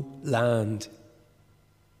no land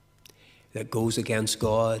that goes against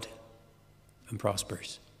God and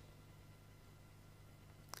prospers.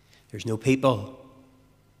 There's no people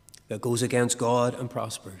that goes against God and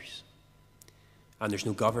prospers. And there's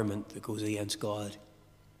no government that goes against God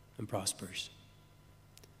and prospers.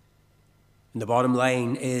 And the bottom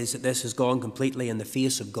line is that this has gone completely in the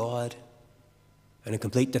face of God and in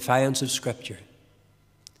complete defiance of Scripture.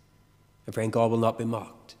 And friend, God will not be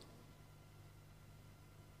mocked.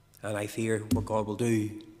 And I fear what God will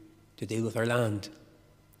do to deal with our land,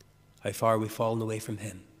 how far we've fallen away from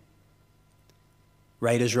him.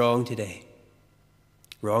 Right is wrong today.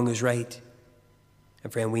 Wrong is right.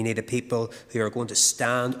 And friend, we need a people who are going to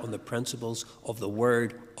stand on the principles of the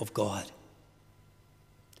Word of God.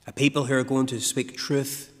 A people who are going to speak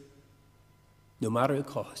truth no matter the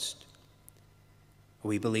cost.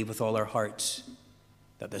 We believe with all our hearts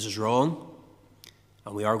that this is wrong,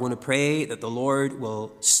 and we are going to pray that the Lord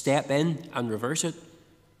will step in and reverse it.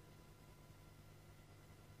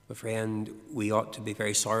 But friend, we ought to be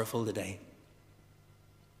very sorrowful today,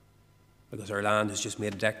 because our land has just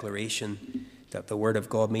made a declaration that the Word of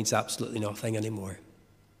God means absolutely nothing anymore.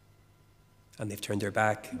 And they've turned their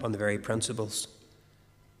back on the very principles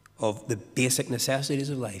of the basic necessities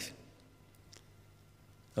of life.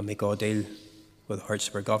 And may God deal with the hearts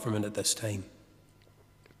of our government at this time.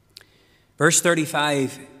 Verse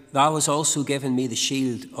 35, "Thou hast also given me the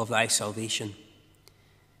shield of thy salvation."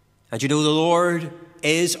 And you know, the Lord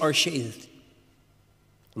is our shield.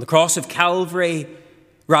 On the cross of Calvary,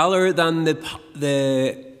 rather than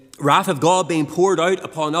the wrath of God being poured out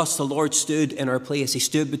upon us, the Lord stood in our place. He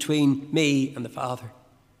stood between me and the Father.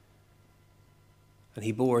 And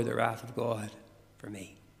he bore the wrath of God for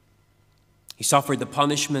me. He suffered the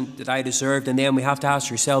punishment that I deserved. And then we have to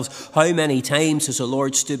ask ourselves, how many times has the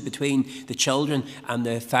Lord stood between the children and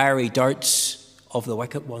the fiery darts of the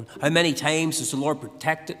wicked one? How many times has the Lord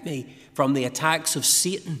protected me from the attacks of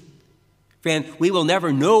Satan? Friend, we will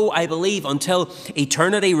never know, I believe, until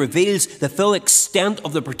eternity reveals the full extent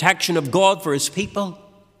of the protection of God for his people.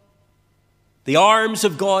 The arms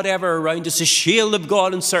of God ever around us, the shield of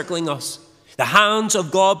God encircling us, the hands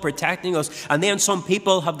of God protecting us. And then some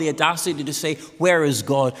people have the audacity to say, where is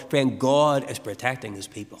God? Friend, God is protecting his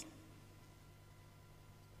people.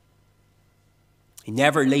 He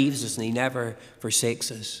never leaves us and he never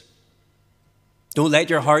forsakes us. Don't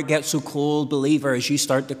let your heart get so cold, believer, as you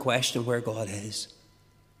start to question where God is.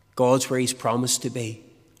 God's where he's promised to be,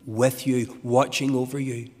 with you, watching over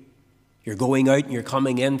you. You're going out and you're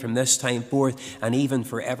coming in from this time forth and even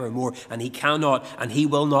forevermore. And he cannot and he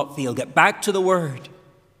will not fail. Get back to the Word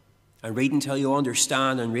and read until you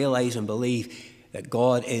understand and realize and believe that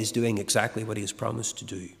God is doing exactly what he has promised to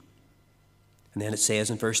do. And then it says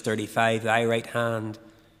in verse 35, thy right hand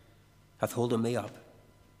hath holden me up.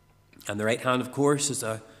 And the right hand, of course, is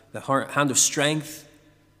the hand of strength.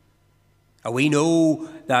 And we know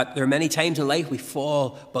that there are many times in life we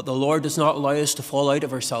fall, but the Lord does not allow us to fall out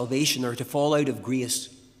of our salvation or to fall out of grace.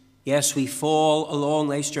 Yes, we fall along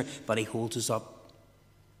life's journey, but he holds us up.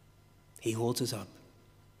 He holds us up.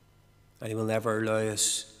 And he will never allow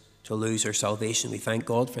us to lose our salvation. We thank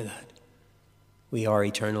God for that. We are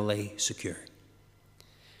eternally secure.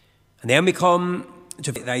 And then we come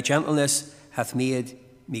to thy gentleness hath made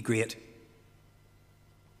me great.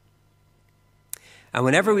 And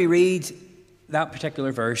whenever we read that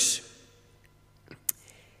particular verse,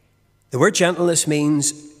 the word gentleness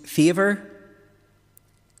means favor,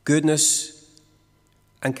 goodness,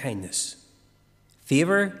 and kindness.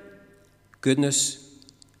 Favor, goodness,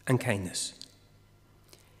 and kindness.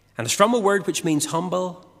 And it's from a word which means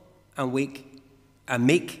humble and weak and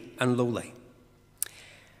meek and lowly.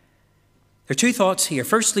 There are two thoughts here.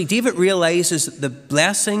 Firstly, David realizes that the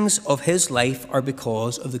blessings of his life are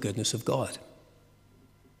because of the goodness of God.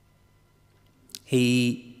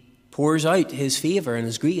 He pours out his favor and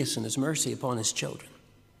his grace and his mercy upon his children.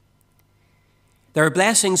 There are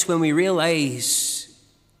blessings when we realize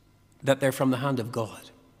that they're from the hand of God.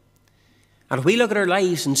 And if we look at our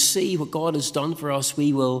lives and see what God has done for us,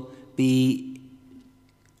 we will be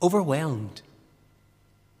overwhelmed.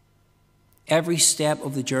 Every step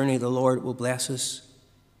of the journey, the Lord will bless us.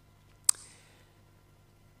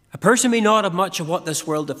 A person may not have much of what this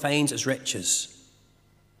world defines as riches.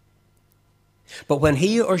 But when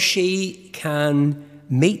he or she can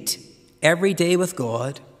meet every day with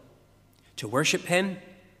God, to worship him,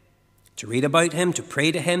 to read about him, to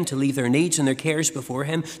pray to him, to leave their needs and their cares before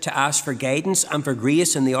him, to ask for guidance and for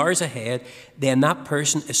grace in the hours ahead, then that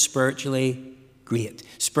person is spiritually great,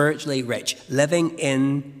 spiritually rich, living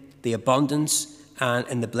in the abundance and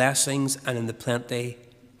in the blessings and in the plenty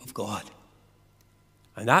of God.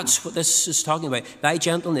 And that's what this is talking about. Thy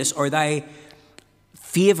gentleness or thy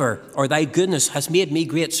favor or thy goodness has made me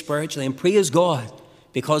great spiritually. And praise God,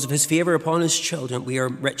 because of his favor upon his children, we are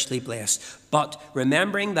richly blessed. But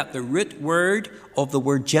remembering that the root word of the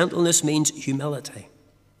word gentleness means humility.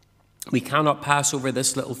 We cannot pass over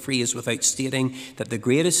this little phrase without stating that the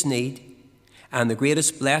greatest need and the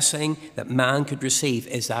greatest blessing that man could receive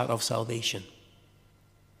is that of salvation.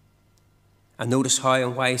 And notice how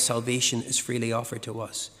and why salvation is freely offered to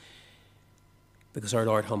us. Because our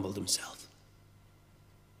Lord humbled himself.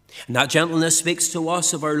 And that gentleness speaks to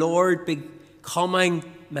us of our Lord becoming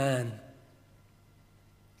man.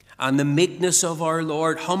 And the meekness of our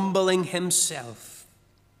Lord humbling himself.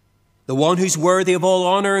 The one who's worthy of all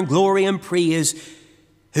honor and glory and praise,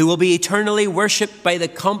 who will be eternally worshipped by the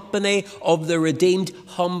company of the redeemed,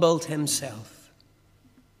 humbled himself.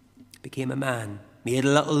 Became a man, made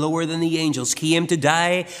a little lower than the angels, came to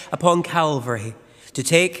die upon Calvary, to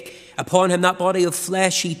take upon him that body of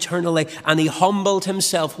flesh eternally, and he humbled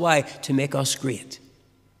himself. Why? To make us great.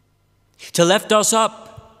 To lift us up.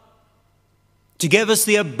 To give us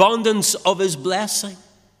the abundance of his blessing.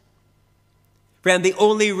 Friend, the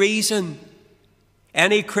only reason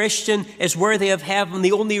any Christian is worthy of heaven,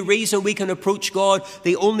 the only reason we can approach God,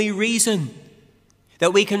 the only reason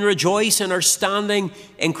that we can rejoice in our standing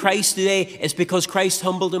in Christ today is because Christ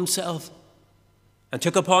humbled himself and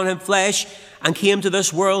took upon him flesh and came to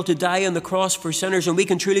this world to die on the cross for sinners. And we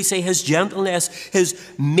can truly say his gentleness, his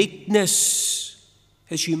meekness,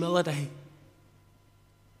 his humility,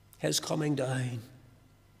 his coming down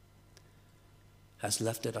has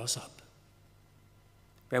lifted us up.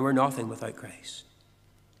 Friend, we're nothing without Christ.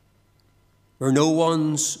 We're no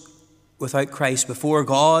ones without Christ. Before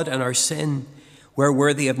God and our sin, we're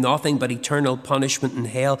worthy of nothing but eternal punishment in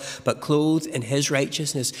hell. But clothed in his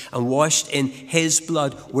righteousness and washed in his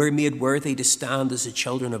blood, we're made worthy to stand as the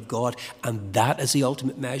children of God. And that is the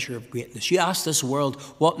ultimate measure of greatness. You ask this world,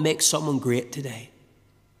 what makes someone great today?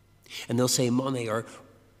 And they'll say money or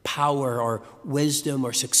power or wisdom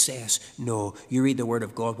or success. No, you read the Word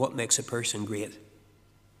of God. What makes a person great?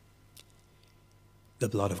 The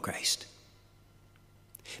blood of Christ.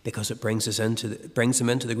 Because it brings them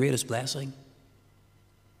into the greatest blessing.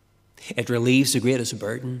 It relieves the greatest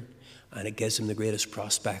burden, and it gives them the greatest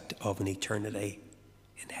prospect of an eternity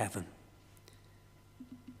in heaven.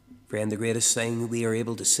 Friend, the greatest thing we are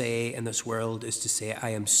able to say in this world is to say, I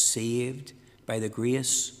am saved by the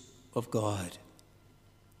grace of God,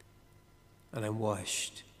 and I'm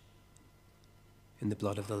washed in the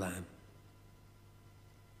blood of the Lamb.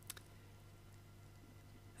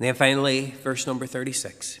 And then finally, verse number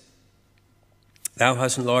 36. Thou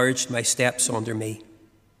hast enlarged my steps under me.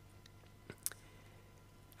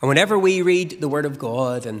 And whenever we read the Word of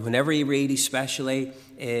God, and whenever we read especially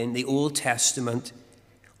in the Old Testament,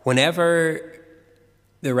 whenever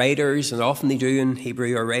the writers, and often they do in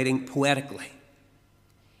Hebrew, are writing poetically,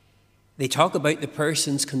 they talk about the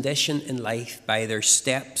person's condition in life by their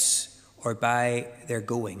steps or by their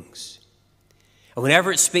goings. And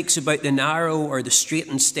whenever it speaks about the narrow or the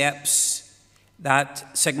straightened steps,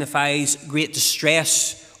 that signifies great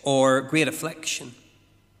distress or great affliction.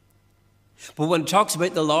 But when it talks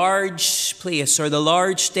about the large place or the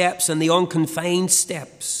large steps and the unconfined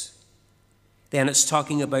steps, then it's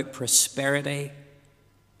talking about prosperity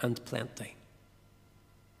and plenty.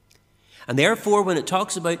 And therefore, when it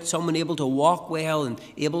talks about someone able to walk well and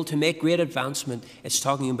able to make great advancement, it's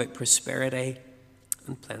talking about prosperity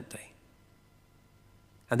and plenty.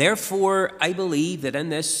 And therefore, I believe that in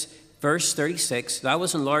this verse 36, thou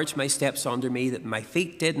hast enlarged my steps under me, that my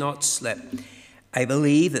feet did not slip. I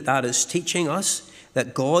believe that that is teaching us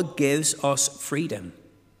that God gives us freedom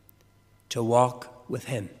to walk with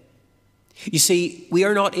him. You see, we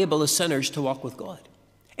are not able as sinners to walk with God.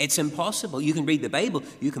 It's impossible. You can read the Bible,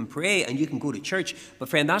 you can pray, and you can go to church. But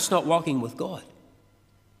friend, that's not walking with God.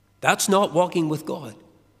 That's not walking with God.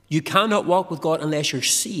 You cannot walk with God unless you're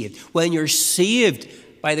saved. When you're saved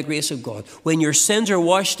by the grace of God, when your sins are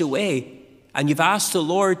washed away and you've asked the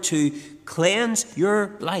Lord to cleanse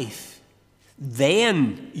your life,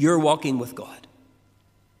 then you're walking with God.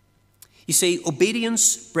 You see,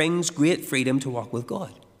 obedience brings great freedom to walk with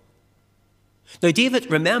God. Now, David,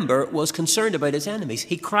 remember, was concerned about his enemies.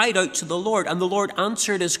 He cried out to the Lord, and the Lord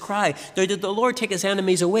answered his cry. Now, did the Lord take his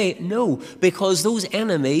enemies away? No, because those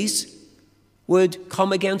enemies would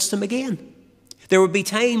come against him again. There would be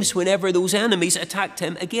times whenever those enemies attacked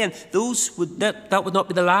him again. That would not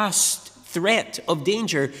be the last threat of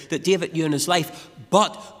danger that David knew in his life.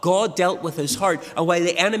 But God dealt with his heart. And while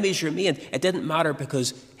the enemies remained, it didn't matter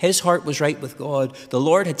because his heart was right with God. The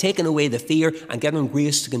Lord had taken away the fear and given him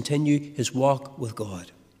grace to continue his walk with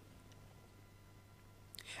God.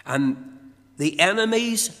 And the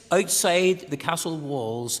enemies outside the castle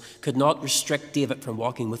walls could not restrict David from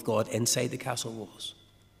walking with God inside the castle walls.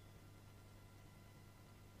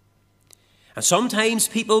 And sometimes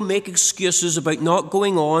people make excuses about not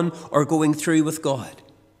going on or going through with God.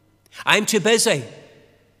 I'm too busy.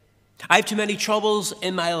 I have too many troubles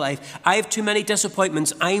in my life. I have too many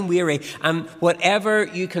disappointments. I'm weary. And whatever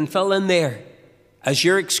you can fill in there as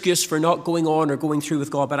your excuse for not going on or going through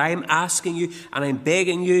with God. But I am asking you and I'm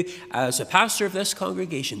begging you as a pastor of this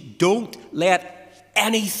congregation, don't let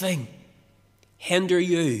anything hinder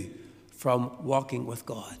you from walking with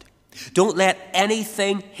God. Don't let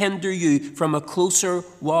anything hinder you from a closer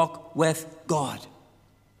walk with God.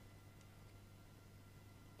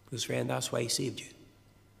 Because, friend, that's why he saved you.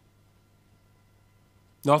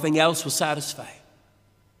 Nothing else will satisfy.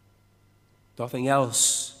 Nothing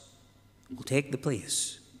else will take the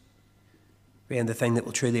place. Friend, the thing that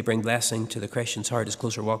will truly bring blessing to the Christian's heart is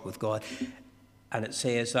closer walk with God. And it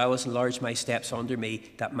says, thou hast enlarged my steps under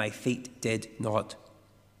me, that my feet did not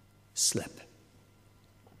slip.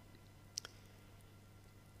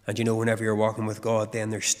 And you know, whenever you're walking with God, then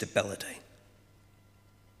there's stability.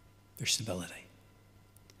 There's stability.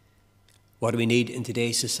 What do we need in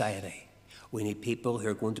today's society? We need people who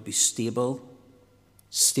are going to be stable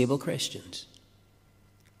Christians,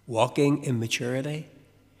 walking in maturity,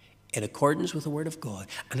 in accordance with the Word of God.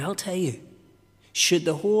 And I'll tell you, should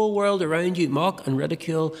the whole world around you mock and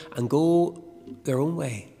ridicule and go their own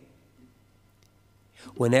way,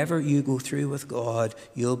 whenever you go through with God,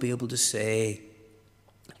 you'll be able to say,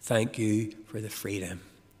 thank you for the freedom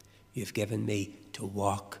you've given me to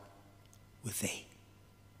walk with thee.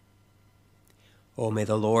 Oh, may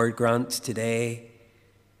the Lord grant today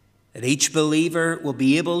that each believer will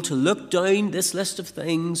be able to look down this list of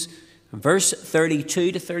things, from verse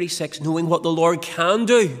 32 to 36, knowing what the Lord can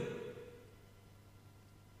do,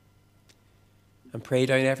 and pray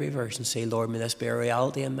down every verse and say, Lord, may this be a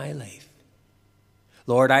reality in my life.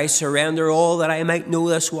 Lord, I surrender all that I might know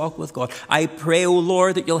this walk with God. I pray, O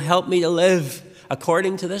Lord, that you'll help me to live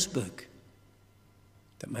according to this book,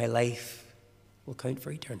 that my life will count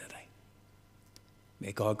for eternity.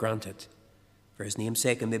 May God grant it for his name's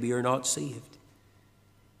sake, and maybe you're not saved.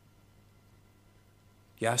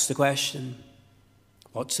 You ask the question,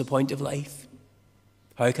 what's the point of life?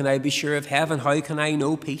 How can I be sure of heaven? How can I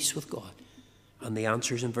know peace with God? And the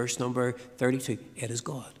answer is in verse number 32. It is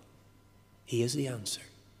God. He is the answer.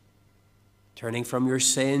 Turning from your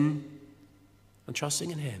sin and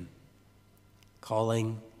trusting in him.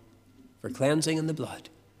 Calling for cleansing in the blood.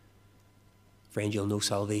 Friend, you'll know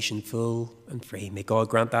salvation full and free. May God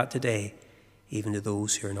grant that today, even to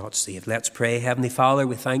those who are not saved. Let's pray. Heavenly Father,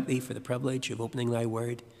 we thank thee for the privilege of opening thy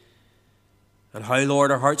word. And how,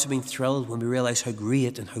 Lord, our hearts have been thrilled when we realize how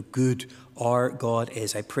great and how good our God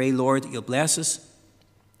is. I pray, Lord, that you'll bless us,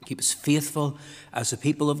 keep us faithful as the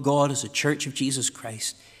people of God, as the church of Jesus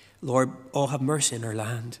Christ. Lord, oh, have mercy in our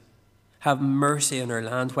land. Have mercy in our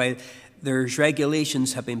land. While there's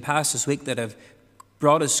regulations have been passed this week that have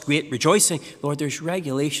brought us great rejoicing, Lord, there's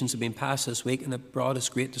regulations have been passed this week and have brought us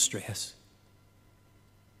great distress.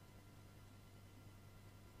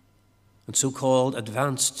 And so-called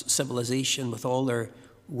advanced civilization, with all their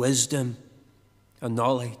wisdom and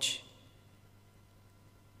knowledge,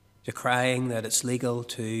 decrying that it's legal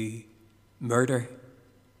to murder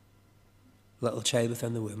a little child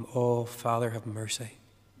within the womb. Oh, Father, have mercy.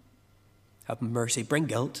 Have mercy. Bring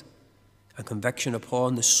guilt and conviction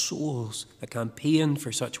upon the souls that campaign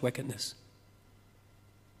for such wickedness.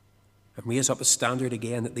 And raise up a standard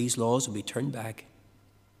again that these laws will be turned back.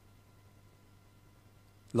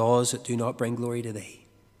 Laws that do not bring glory to thee.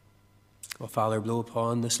 Oh, Father, blow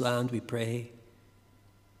upon this land, we pray.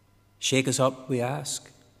 Shake us up, we ask.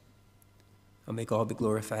 And may God be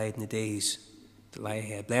glorified in the days that lie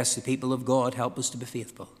ahead. Bless the people of God. Help us to be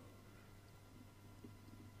faithful.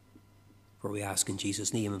 For we ask in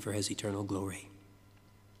Jesus' name and for his eternal glory.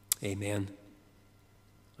 Amen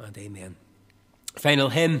and amen. Final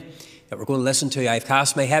hymn that we're going to listen to. I've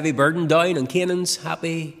cast my heavy burden down on Canaan's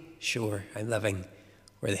happy shore. I'm living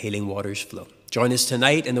where the healing waters flow. Join us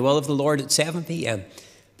tonight in the will of the Lord at 7 p.m.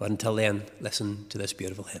 But until then, listen to this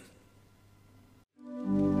beautiful hymn.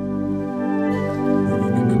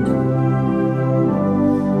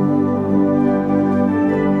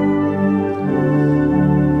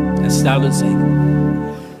 Let's stand and sing.